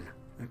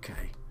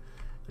 Okay,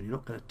 and you're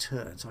not going to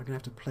turn, so I'm going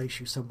to have to place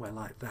you somewhere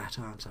like that,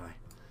 aren't I?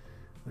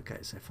 Okay,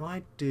 so if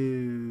I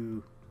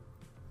do,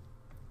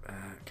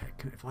 okay,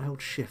 if I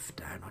hold Shift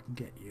down, I can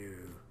get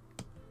you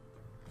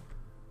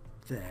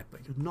there,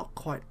 but you're not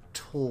quite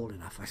tall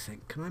enough, I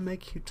think. Can I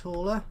make you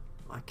taller?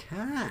 I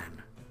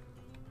can.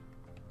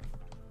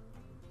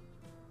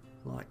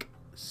 Like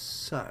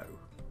so.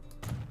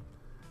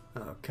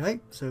 Okay,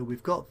 so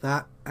we've got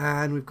that,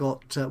 and we've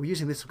got, we're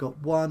using this, we've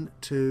got 1,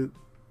 2,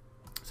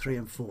 3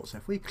 and 4. So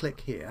if we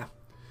click here,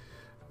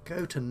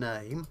 go to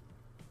name,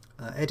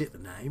 edit the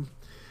name.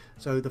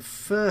 So the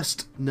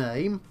first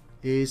name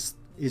is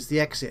the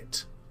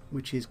exit,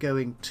 which is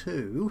going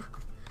to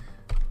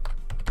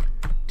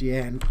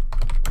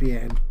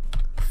DMBN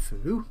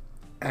Foo,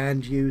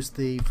 and use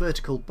the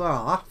vertical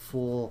bar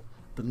for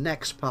the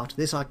next part of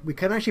this. We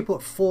can actually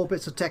put 4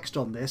 bits of text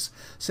on this,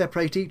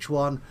 separate each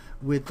one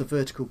with the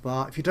vertical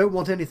bar. If you don't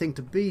want anything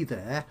to be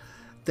there,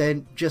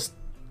 then just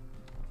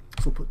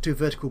we'll put 2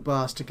 vertical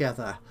bars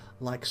together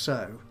like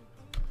so.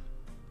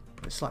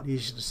 It's slightly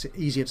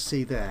easier to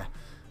see there.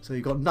 So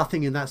you've got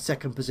nothing in that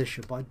second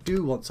position, but I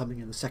do want something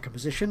in the second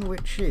position,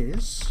 which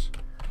is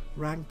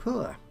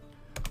Rangpur.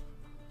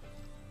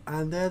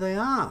 And there they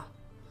are.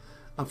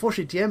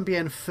 Unfortunately,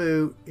 DMBN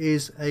Foo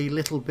is a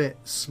little bit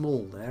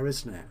small there,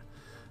 isn't it?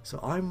 So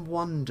I'm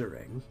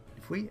wondering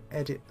if we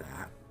edit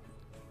that.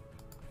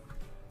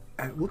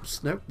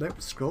 Whoops, nope,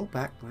 scroll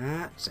back.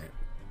 That's it.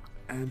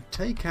 And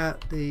take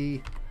out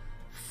the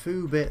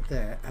Foo bit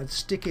there and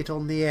stick it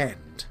on the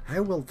end.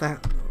 How will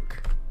that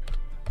look?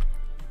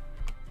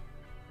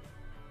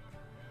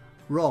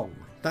 Wrong.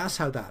 That's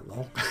how that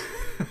looked.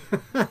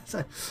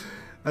 So,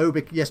 oh,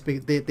 yes,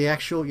 the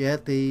actual, yeah,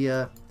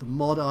 the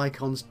mod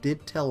icons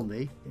did tell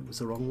me it was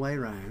the wrong way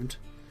around.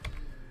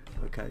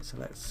 Okay, so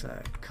let's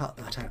cut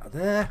that out of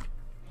there.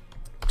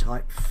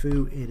 Type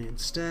Foo in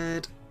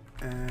instead,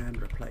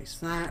 and replace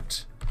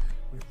that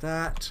with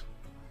that.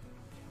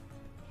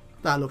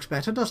 That looks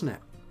better, doesn't it?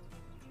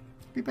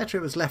 It'd be better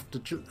if it was left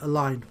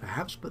aligned,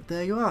 perhaps, but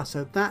there you are.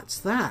 So that's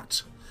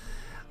that.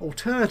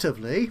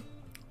 Alternatively,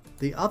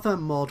 the other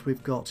mod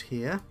we've got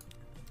here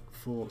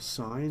for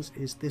signs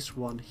is this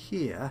one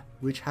here,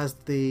 which has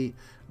the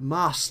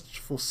masts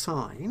for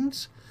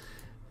signs.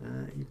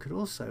 You could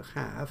also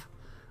have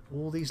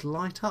all these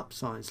light up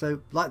signs,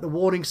 so like the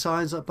warning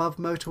signs above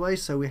motorways.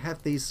 So we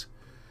have these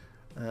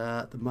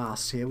the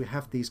masts here, we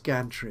have these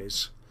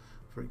gantries,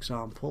 for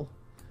example.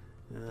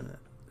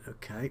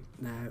 Okay,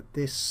 now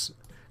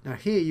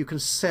here you can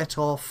set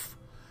off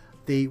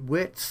the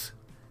width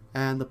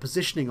and the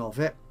positioning of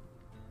it.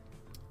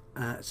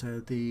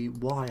 So the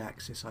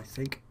y-axis, I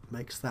think,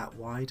 makes that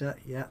wider.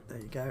 Yeah, there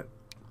you go.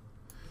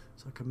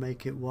 So I can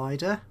make it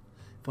wider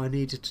if I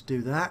needed to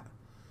do that.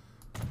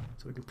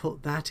 So we can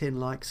put that in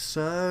like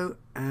so,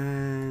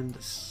 and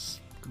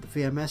the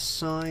VMS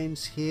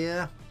signs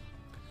here.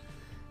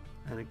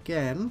 And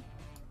again,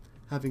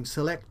 having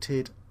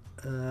selected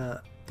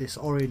this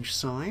orange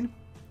sign,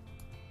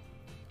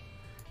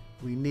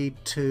 we need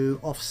to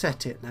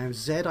offset it. Now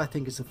Z, I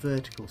think, is a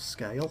vertical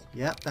scale.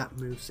 Yep, that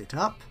moves it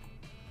up.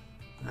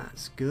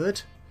 That's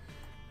good.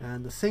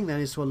 And the thing then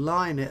is to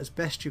align it as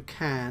best you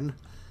can.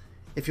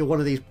 If you're one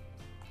of these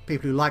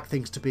people who like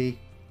things to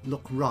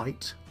look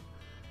right,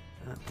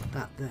 put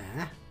that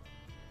there.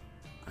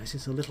 This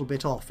is a little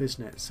bit off,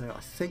 isn't it? So I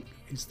think,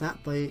 is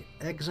that the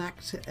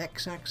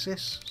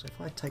x-axis? So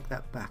if I take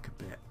that back a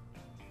bit.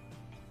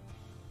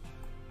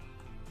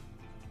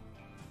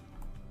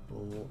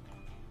 Or,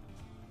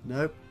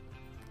 nope,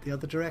 the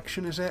other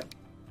direction, is it?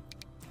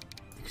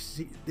 You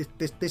see,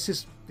 this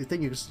is the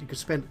thing, you could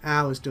spend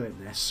hours doing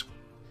this.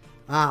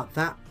 Ah,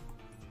 that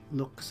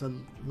looks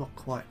not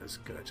quite as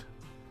good.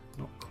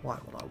 Not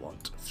quite what I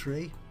want.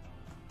 3.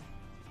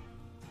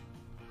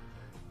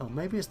 Oh,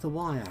 maybe it's the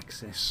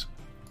y-axis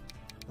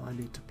that I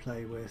need to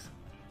play with.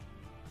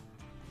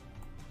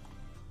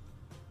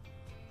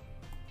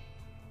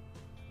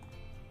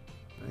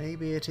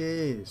 Maybe it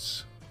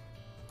is.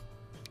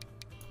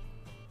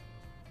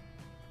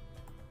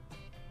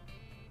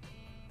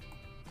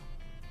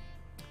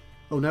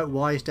 Oh no,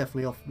 y is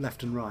definitely off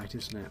left and right,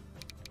 isn't it?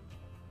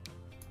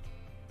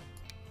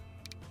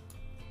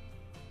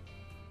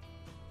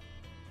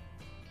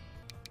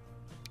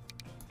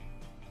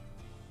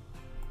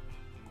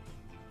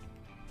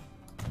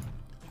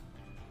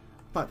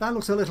 But that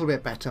looks a little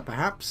bit better,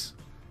 perhaps.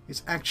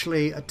 It's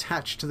actually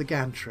attached to the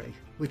gantry,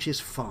 which is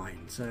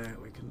fine. So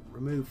we can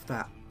remove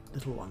that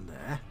little one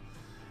there.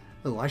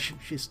 Oh,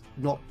 she's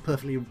not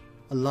perfectly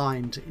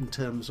aligned in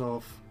terms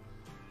of...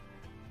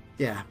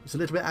 Yeah, it's a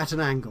little bit at an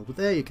angle. But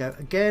there you go.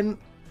 Again,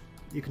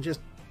 you can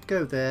just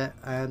go there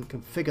and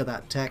configure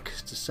that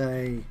text to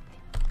say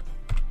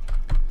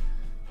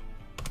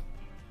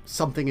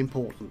something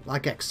important,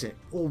 like exit,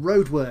 or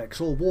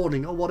roadworks, or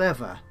warning, or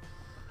whatever.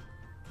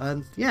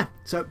 And yeah,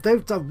 so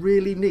those are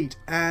really neat,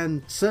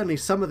 and certainly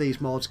some of these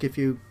mods give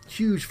you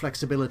huge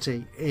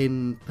flexibility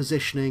in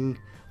positioning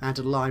and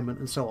alignment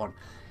and so on,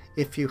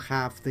 if you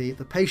have the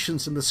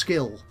patience and the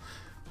skill,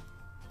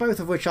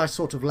 both of which I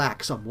sort of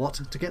lack somewhat,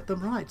 to get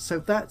them right. So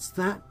that's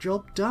that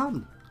job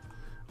done.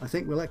 I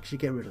think we'll actually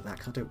get rid of that,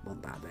 because I don't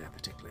want that there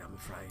particularly, I'm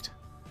afraid.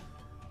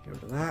 Get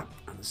rid of that,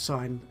 and the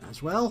sign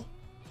as well.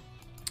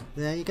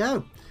 There you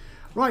go.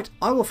 Right,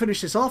 I will finish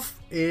this off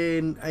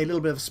in a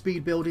little bit of a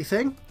speed buildy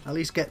thing. At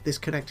least get this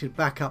connected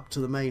back up to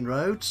the main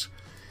roads.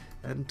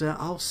 And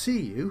I'll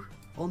see you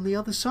on the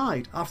other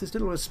side after this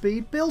little bit of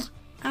speed build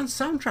and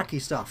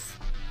soundtracky stuff.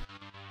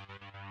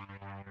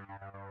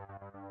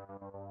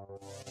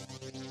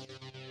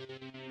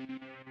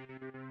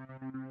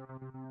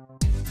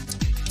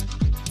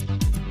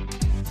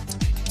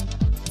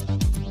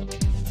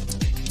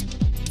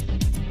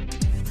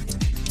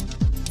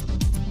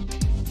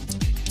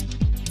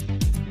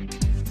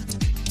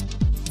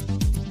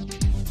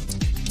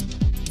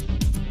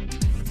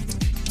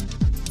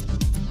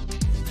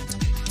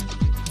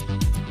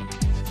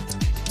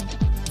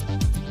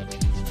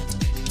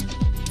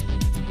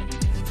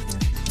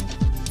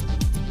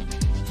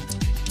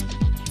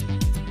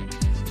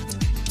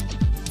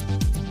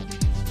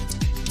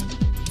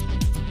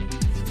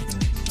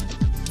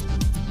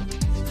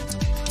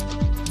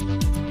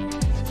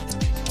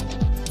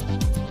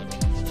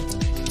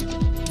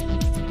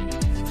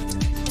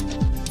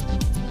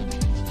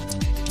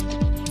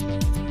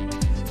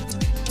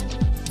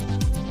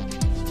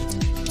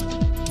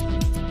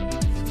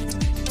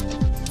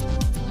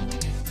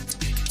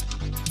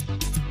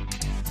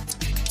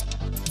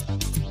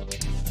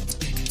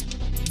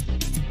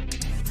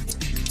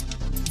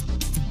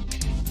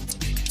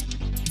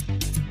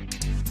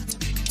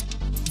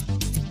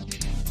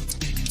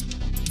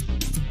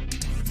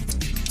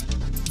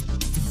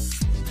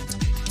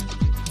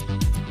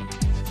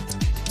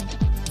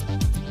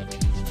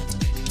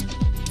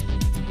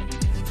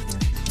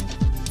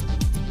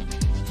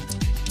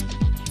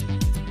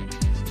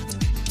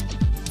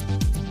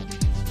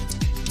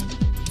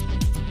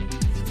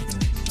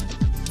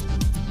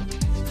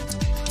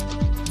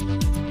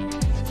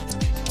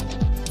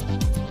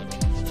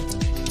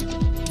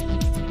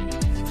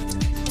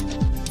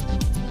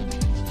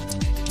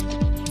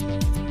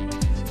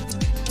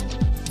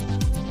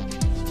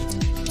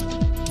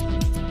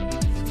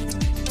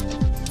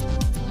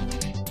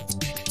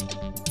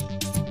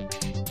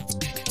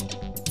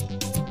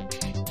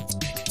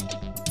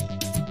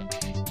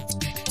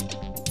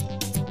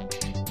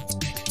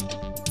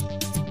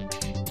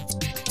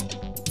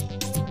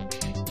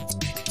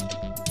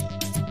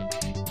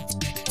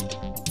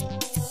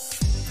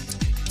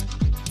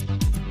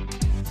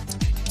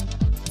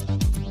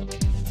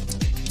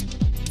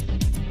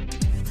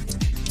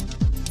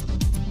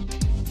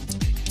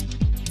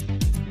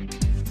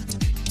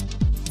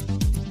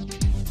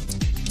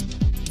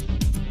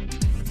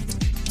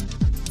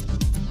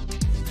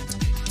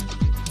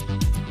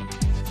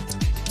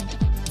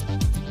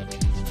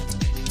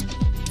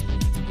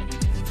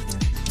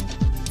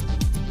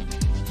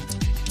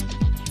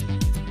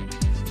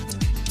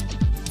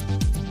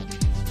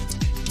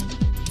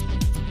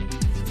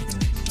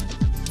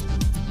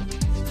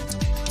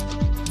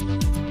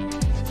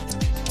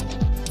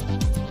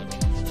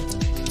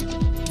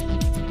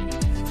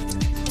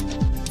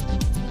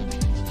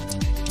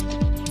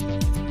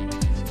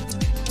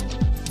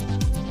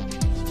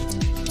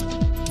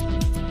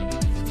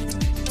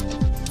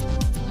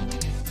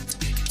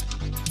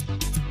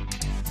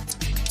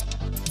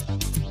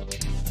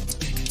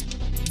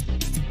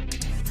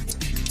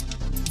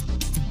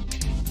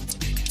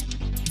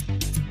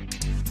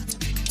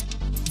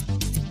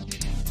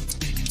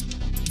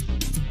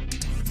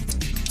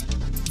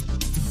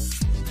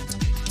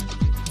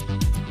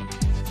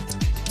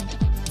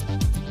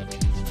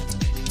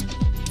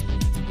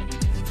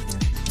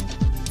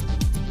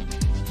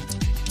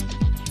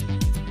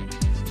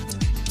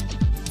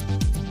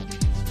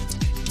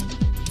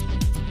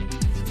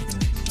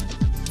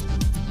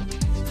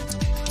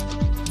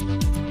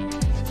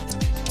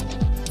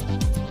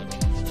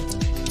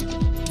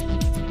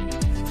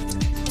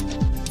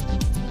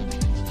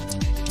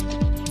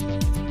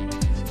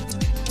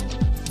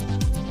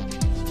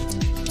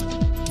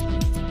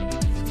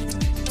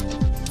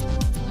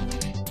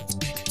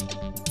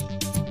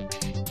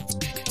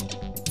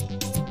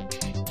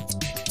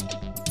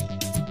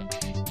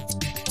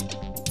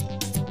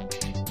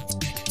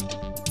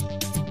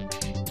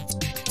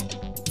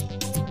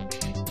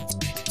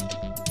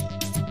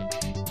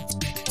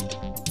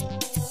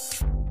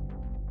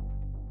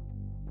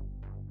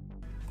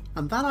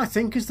 And that, I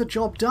think, is the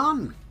job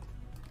done.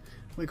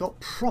 We've got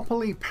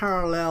properly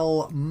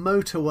parallel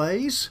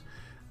motorways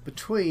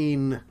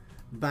between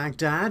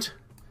Baghdad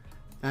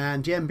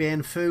and Dien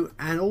Bien Phu,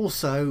 and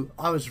also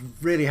I was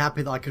really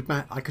happy that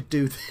I could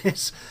do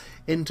this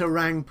into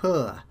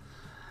Rangpur.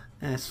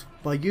 Yes,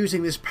 by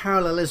using this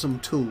parallelism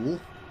tool,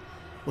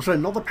 or sorry,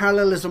 not the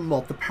parallelism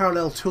mod, the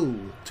parallel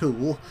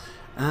tool,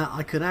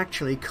 I could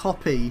actually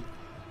copy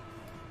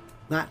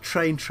that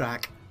train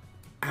track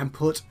and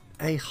put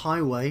a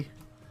highway,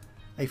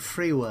 a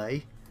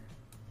freeway,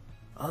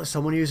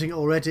 someone using it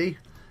already,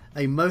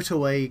 a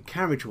motorway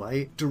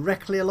carriageway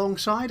directly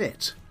alongside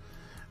it,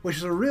 which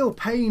is a real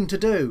pain to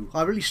do.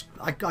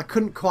 I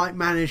couldn't quite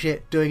manage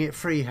it doing it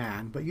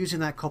freehand, but using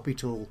that copy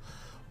tool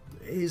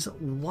is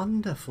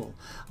wonderful.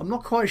 I'm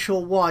not quite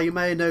sure why. You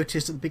may have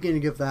noticed at the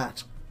beginning of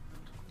that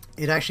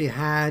it actually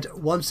had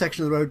one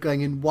section of the road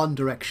going in one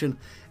direction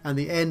and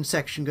the end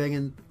section going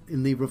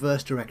in the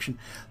reverse direction,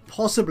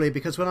 possibly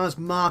because when I was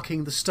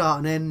marking the start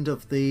and end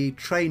of the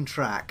train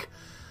track,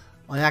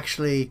 I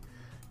actually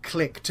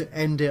clicked to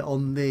end it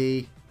on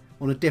a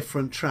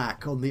different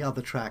track on the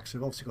other track. So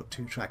I've obviously got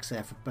two tracks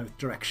there for both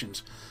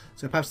directions,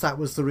 so perhaps that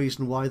was the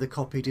reason why the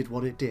copy did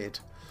what it did.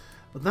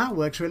 But that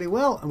works really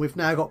well, and we've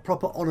now got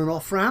proper on and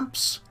off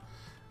ramps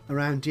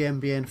around Dien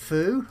Bien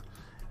Phu,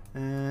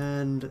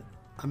 and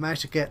I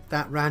managed to get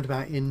that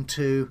roundabout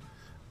into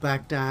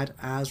Baghdad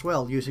as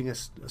well, using a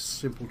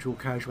simple dual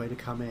carriageway to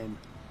come in.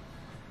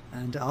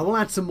 And I will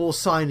add some more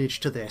signage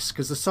to this,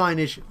 because the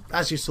signage,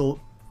 as you saw,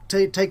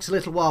 takes a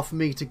little while for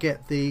me to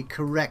get the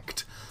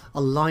correct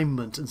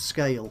alignment and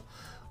scale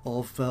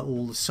of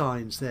all the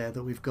signs there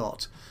that we've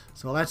got.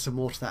 So I'll add some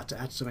more to that to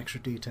add some extra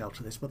detail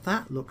to this, but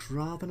that looks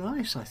rather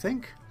nice, I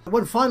think.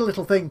 One final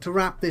little thing to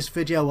wrap this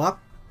video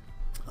up,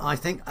 I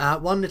think.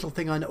 One little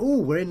thing I know. Oh,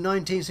 we're in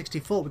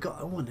 1964. We've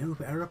got a new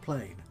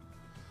aeroplane,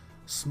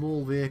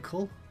 small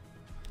vehicle.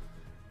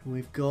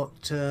 We've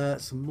got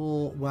some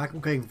more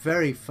wagon going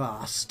very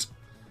fast.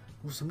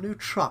 Some new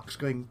trucks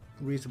going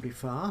reasonably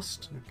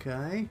fast.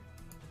 Okay.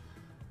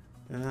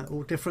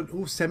 All different.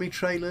 All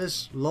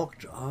semi-trailers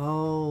locked.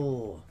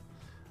 Oh,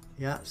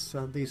 yes.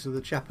 These are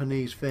the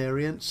Japanese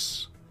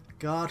variants.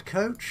 Guard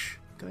coach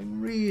going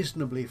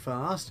reasonably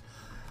fast.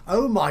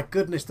 Oh my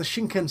goodness, the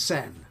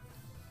Shinkansen.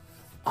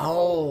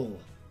 Oh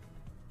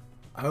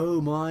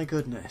my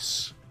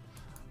goodness.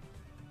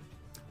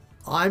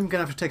 I'm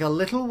going to have to take a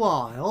little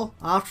while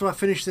after I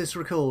finish this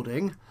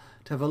recording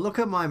to have a look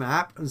at my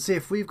map and see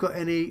if we've got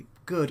any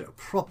good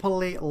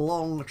properly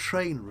long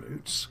train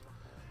routes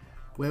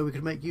where we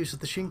could make use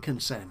of the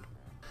Shinkansen.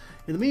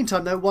 In the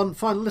meantime though, one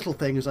final little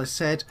thing, as I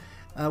said,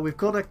 we've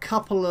got a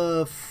couple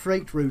of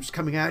freight routes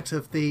coming out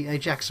of the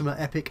Ajaxpost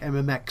Epic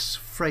MMX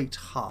freight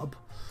hub,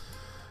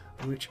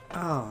 which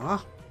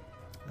are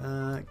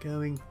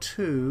going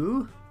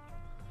to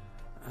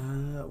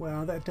where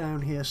are they?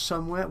 Down here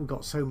somewhere. We've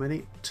got so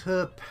many.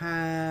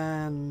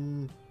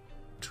 Turpan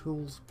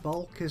Tools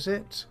Bulk, is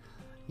it?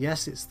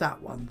 Yes, it's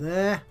that one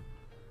there.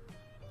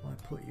 I'll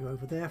put you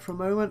over there for a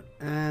moment.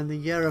 And the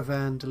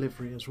Yerevan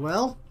delivery as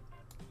well,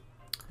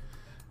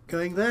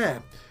 going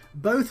there.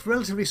 Both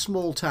relatively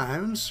small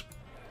towns,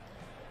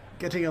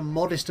 getting a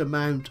modest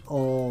amount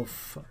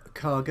of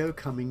cargo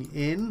coming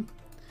in.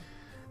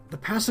 The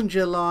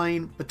passenger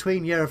line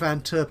between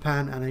Yerevan,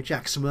 Turpan and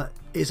Ajaxpost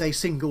is a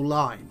single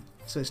line,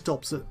 so it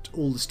stops at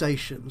all the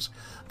stations.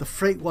 The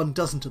freight one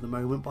doesn't at the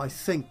moment, but I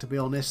think, to be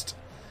honest,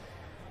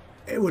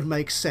 it would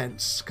make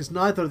sense, because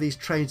neither of these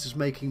trains is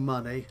making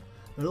money.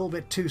 They're a little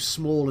bit too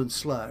small and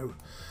slow,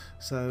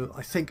 so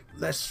I think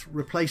let's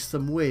replace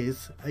them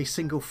with a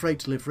single freight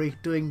delivery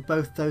doing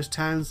both those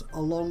towns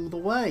along the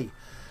way.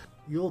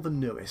 You're the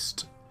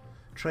newest.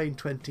 Train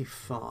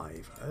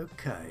 25.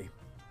 Okay.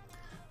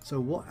 So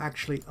what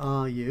actually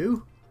are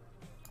you?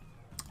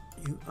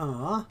 You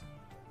are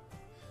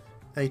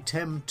a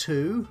TEM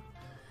 2.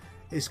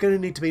 It's going to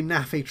need to be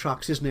NAFI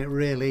trucks, isn't it,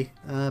 really?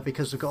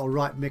 Because we've got a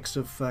right mix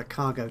of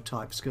cargo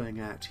types going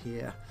out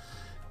here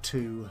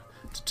to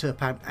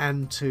Turpan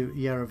and to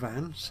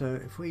Yerevan. So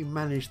if we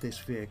manage this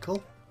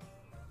vehicle,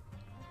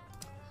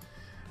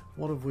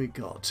 what have we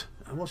got?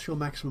 And what's your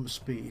maximum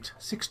speed?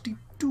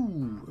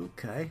 62.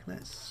 Okay,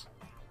 let's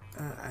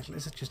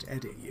just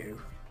edit you.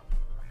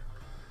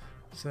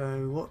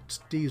 So what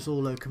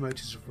diesel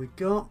locomotives have we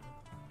got?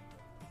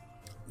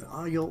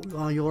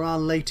 You're our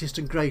latest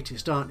and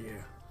greatest, aren't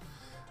you?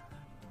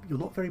 You're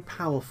not very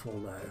powerful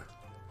though,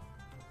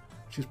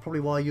 which is probably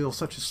why you're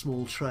such a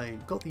small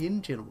train. Got the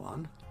Indian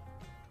one.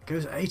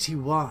 Goes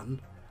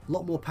 81. A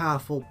lot more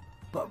powerful,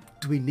 but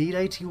do we need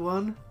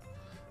 81?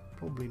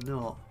 Probably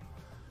not.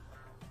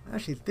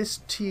 Actually, this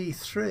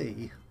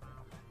T3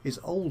 is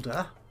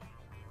older.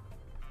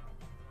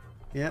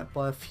 Yeah,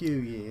 by a few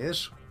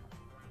years.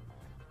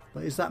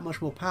 But is that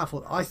much more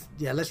powerful?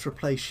 Yeah, let's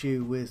replace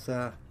you with...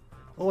 oh,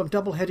 I'm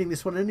double heading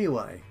this one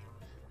anyway.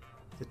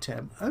 The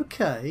TEM.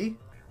 Okay.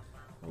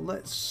 Well,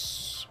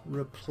 let's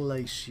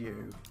replace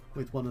you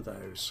with one of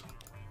those.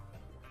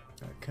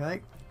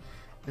 Okay.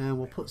 Now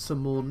we'll put some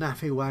more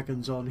NAFI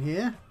wagons on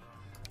here.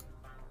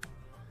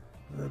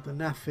 The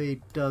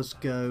NAFI does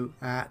go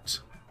at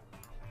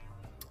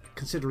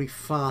considerably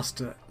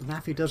faster. The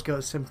NAFI does go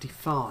at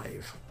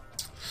 75.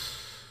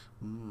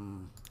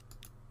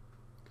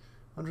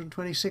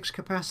 126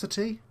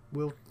 capacity.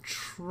 We'll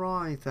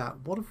try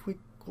that. What if we?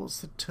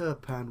 What's the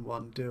Turpan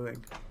one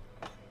doing?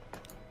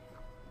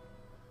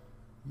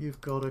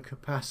 You've got a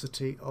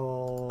capacity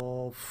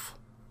of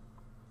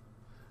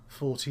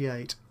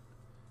 48.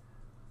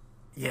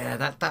 Yeah,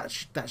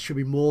 that should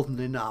be more than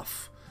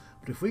enough.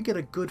 But if we get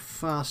a good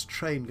fast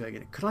train going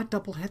in, could I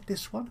double head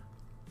this one?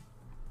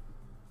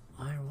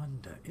 I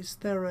wonder, is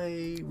there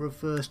a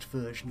reversed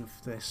version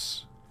of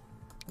this?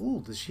 Oh,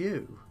 there's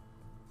you.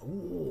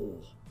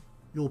 Oh,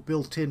 you're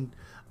built in.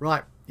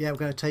 Right, yeah, we're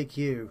going to take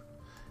you.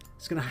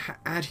 It's going to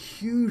add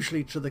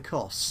hugely to the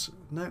costs.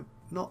 No,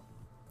 not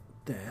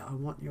there. I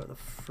want you at the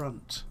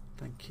front.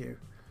 Thank you.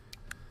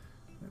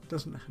 That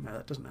doesn't. No,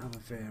 that doesn't have a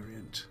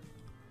variant.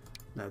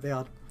 No, they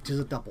are. It is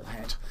a double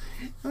head.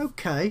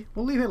 Okay,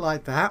 we'll leave it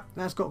like that.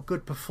 That's got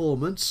good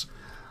performance.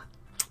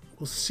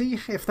 We'll see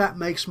if that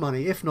makes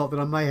money. If not, then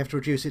I may have to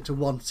reduce it to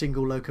one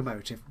single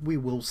locomotive. We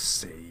will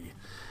see.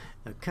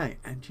 Okay,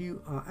 and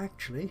you are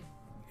actually.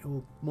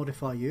 We'll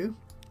modify you.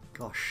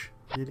 Gosh,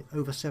 nearly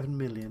over 7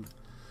 million.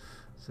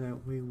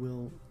 So we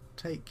will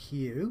take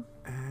you,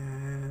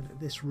 and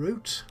this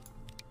route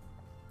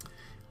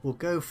will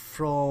go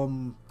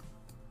from.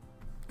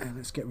 And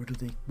let's get rid of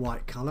the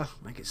white colour,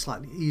 make it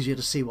slightly easier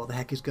to see what the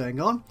heck is going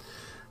on.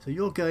 So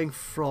you're going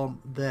from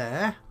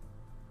there.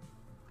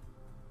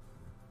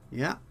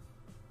 Yeah.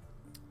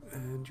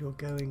 And you're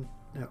going,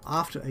 no,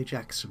 after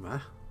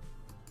Ajaxpost,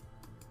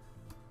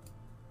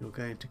 you're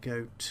going to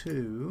go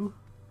to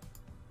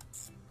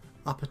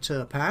Upper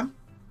Turpan.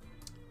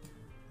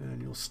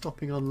 And you're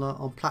stopping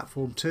on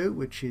platform 2,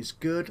 which is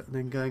good. And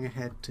then going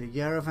ahead to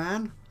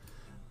Yerevan.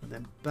 And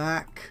then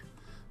back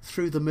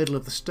through the middle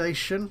of the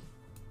station.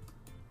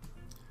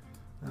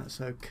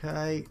 That's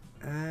okay,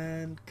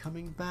 and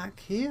coming back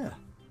here.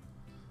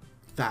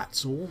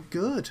 That's all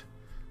good.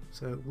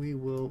 So we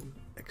will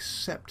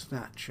accept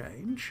that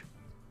change.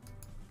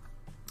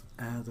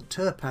 The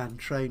Turpan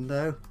train,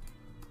 though,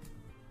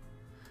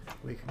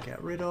 we can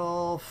get rid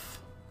of.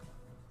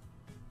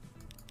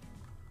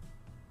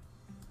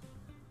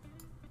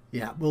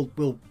 Yeah,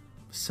 we'll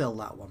sell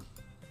that one.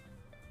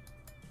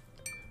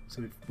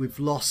 So we've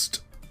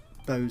lost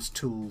those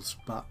tools,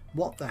 but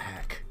what the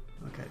heck?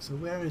 Okay, so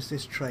where is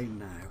this train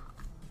now?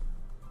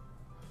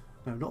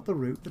 No, not the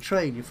route, the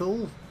train, you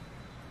fool.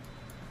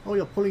 Oh,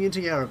 you're pulling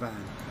into Yerevan.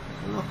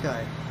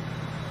 Okay.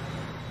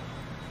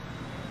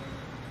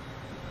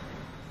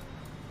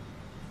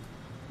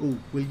 Oh,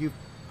 will you?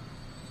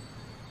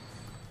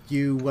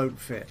 You won't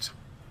fit.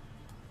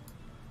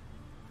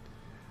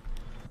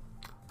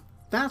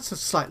 That's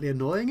slightly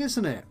annoying,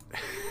 isn't it?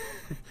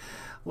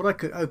 What I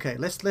could, okay,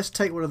 let's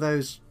take one of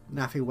those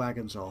NAFI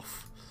wagons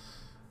off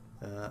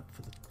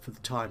for the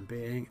time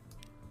being.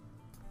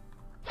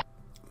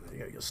 There you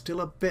go. You're still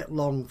a bit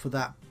long for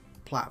that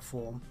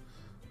platform,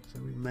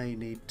 so we may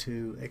need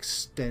to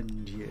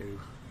extend you.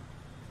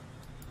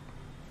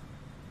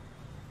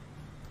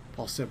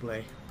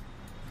 Possibly.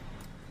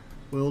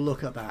 We'll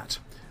look at that.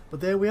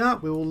 But there we are.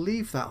 We will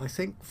leave that, I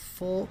think,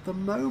 for the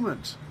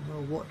moment.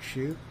 We'll watch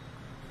you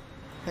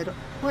head up.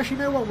 Well, actually,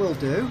 you know what we'll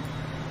do?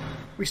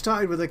 We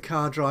started with a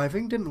car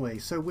driving, didn't we?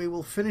 So we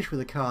will finish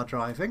with a car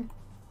driving.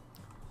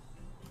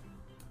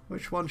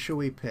 Which one shall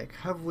we pick?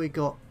 Have we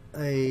got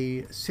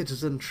a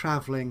citizen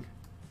travelling?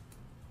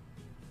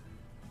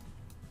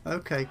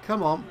 Okay,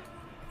 come on.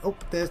 Oh,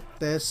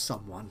 there's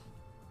someone.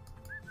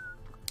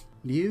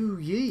 Liu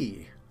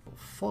Yi. I'll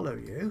follow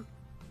you.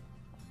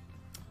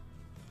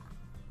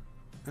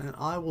 And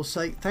I will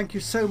say thank you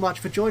so much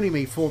for joining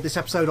me for this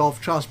episode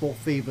of Transport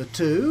Fever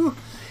 2.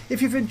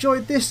 If you've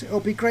enjoyed this, it'll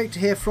be great to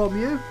hear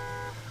from you.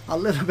 A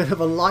little bit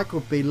of a like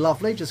would be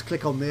lovely. Just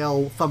click on the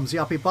old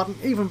thumbsy uppy button.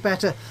 Even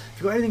better, if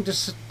you've got anything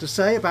to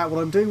say about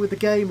what I'm doing with the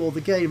game or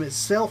the game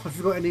itself, if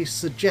you've got any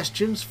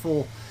suggestions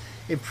for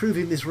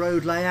improving this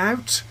road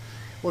layout,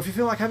 or if you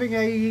feel like having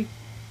a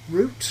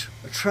route,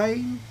 a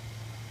train,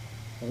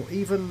 or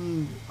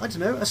even, I don't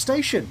know, a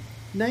station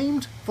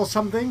named for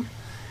something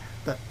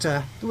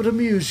that would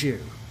amuse you,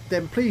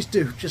 then please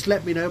do just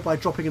let me know by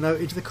dropping a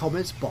note into the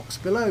comments box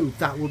below.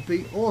 That would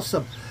be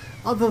awesome.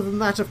 Other than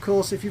that, of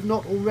course, if you've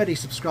not already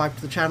subscribed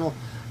to the channel,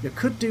 you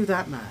could do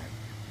that now.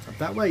 And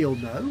that way you'll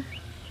know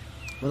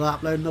when I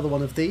upload another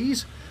one of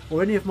these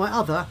or any of my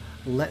other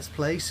Let's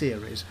Play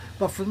series.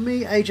 But from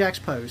me,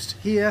 Ajaxpost,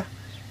 here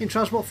in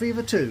Transport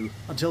Fever 2,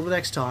 until the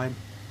next time,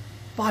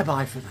 bye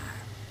bye for now.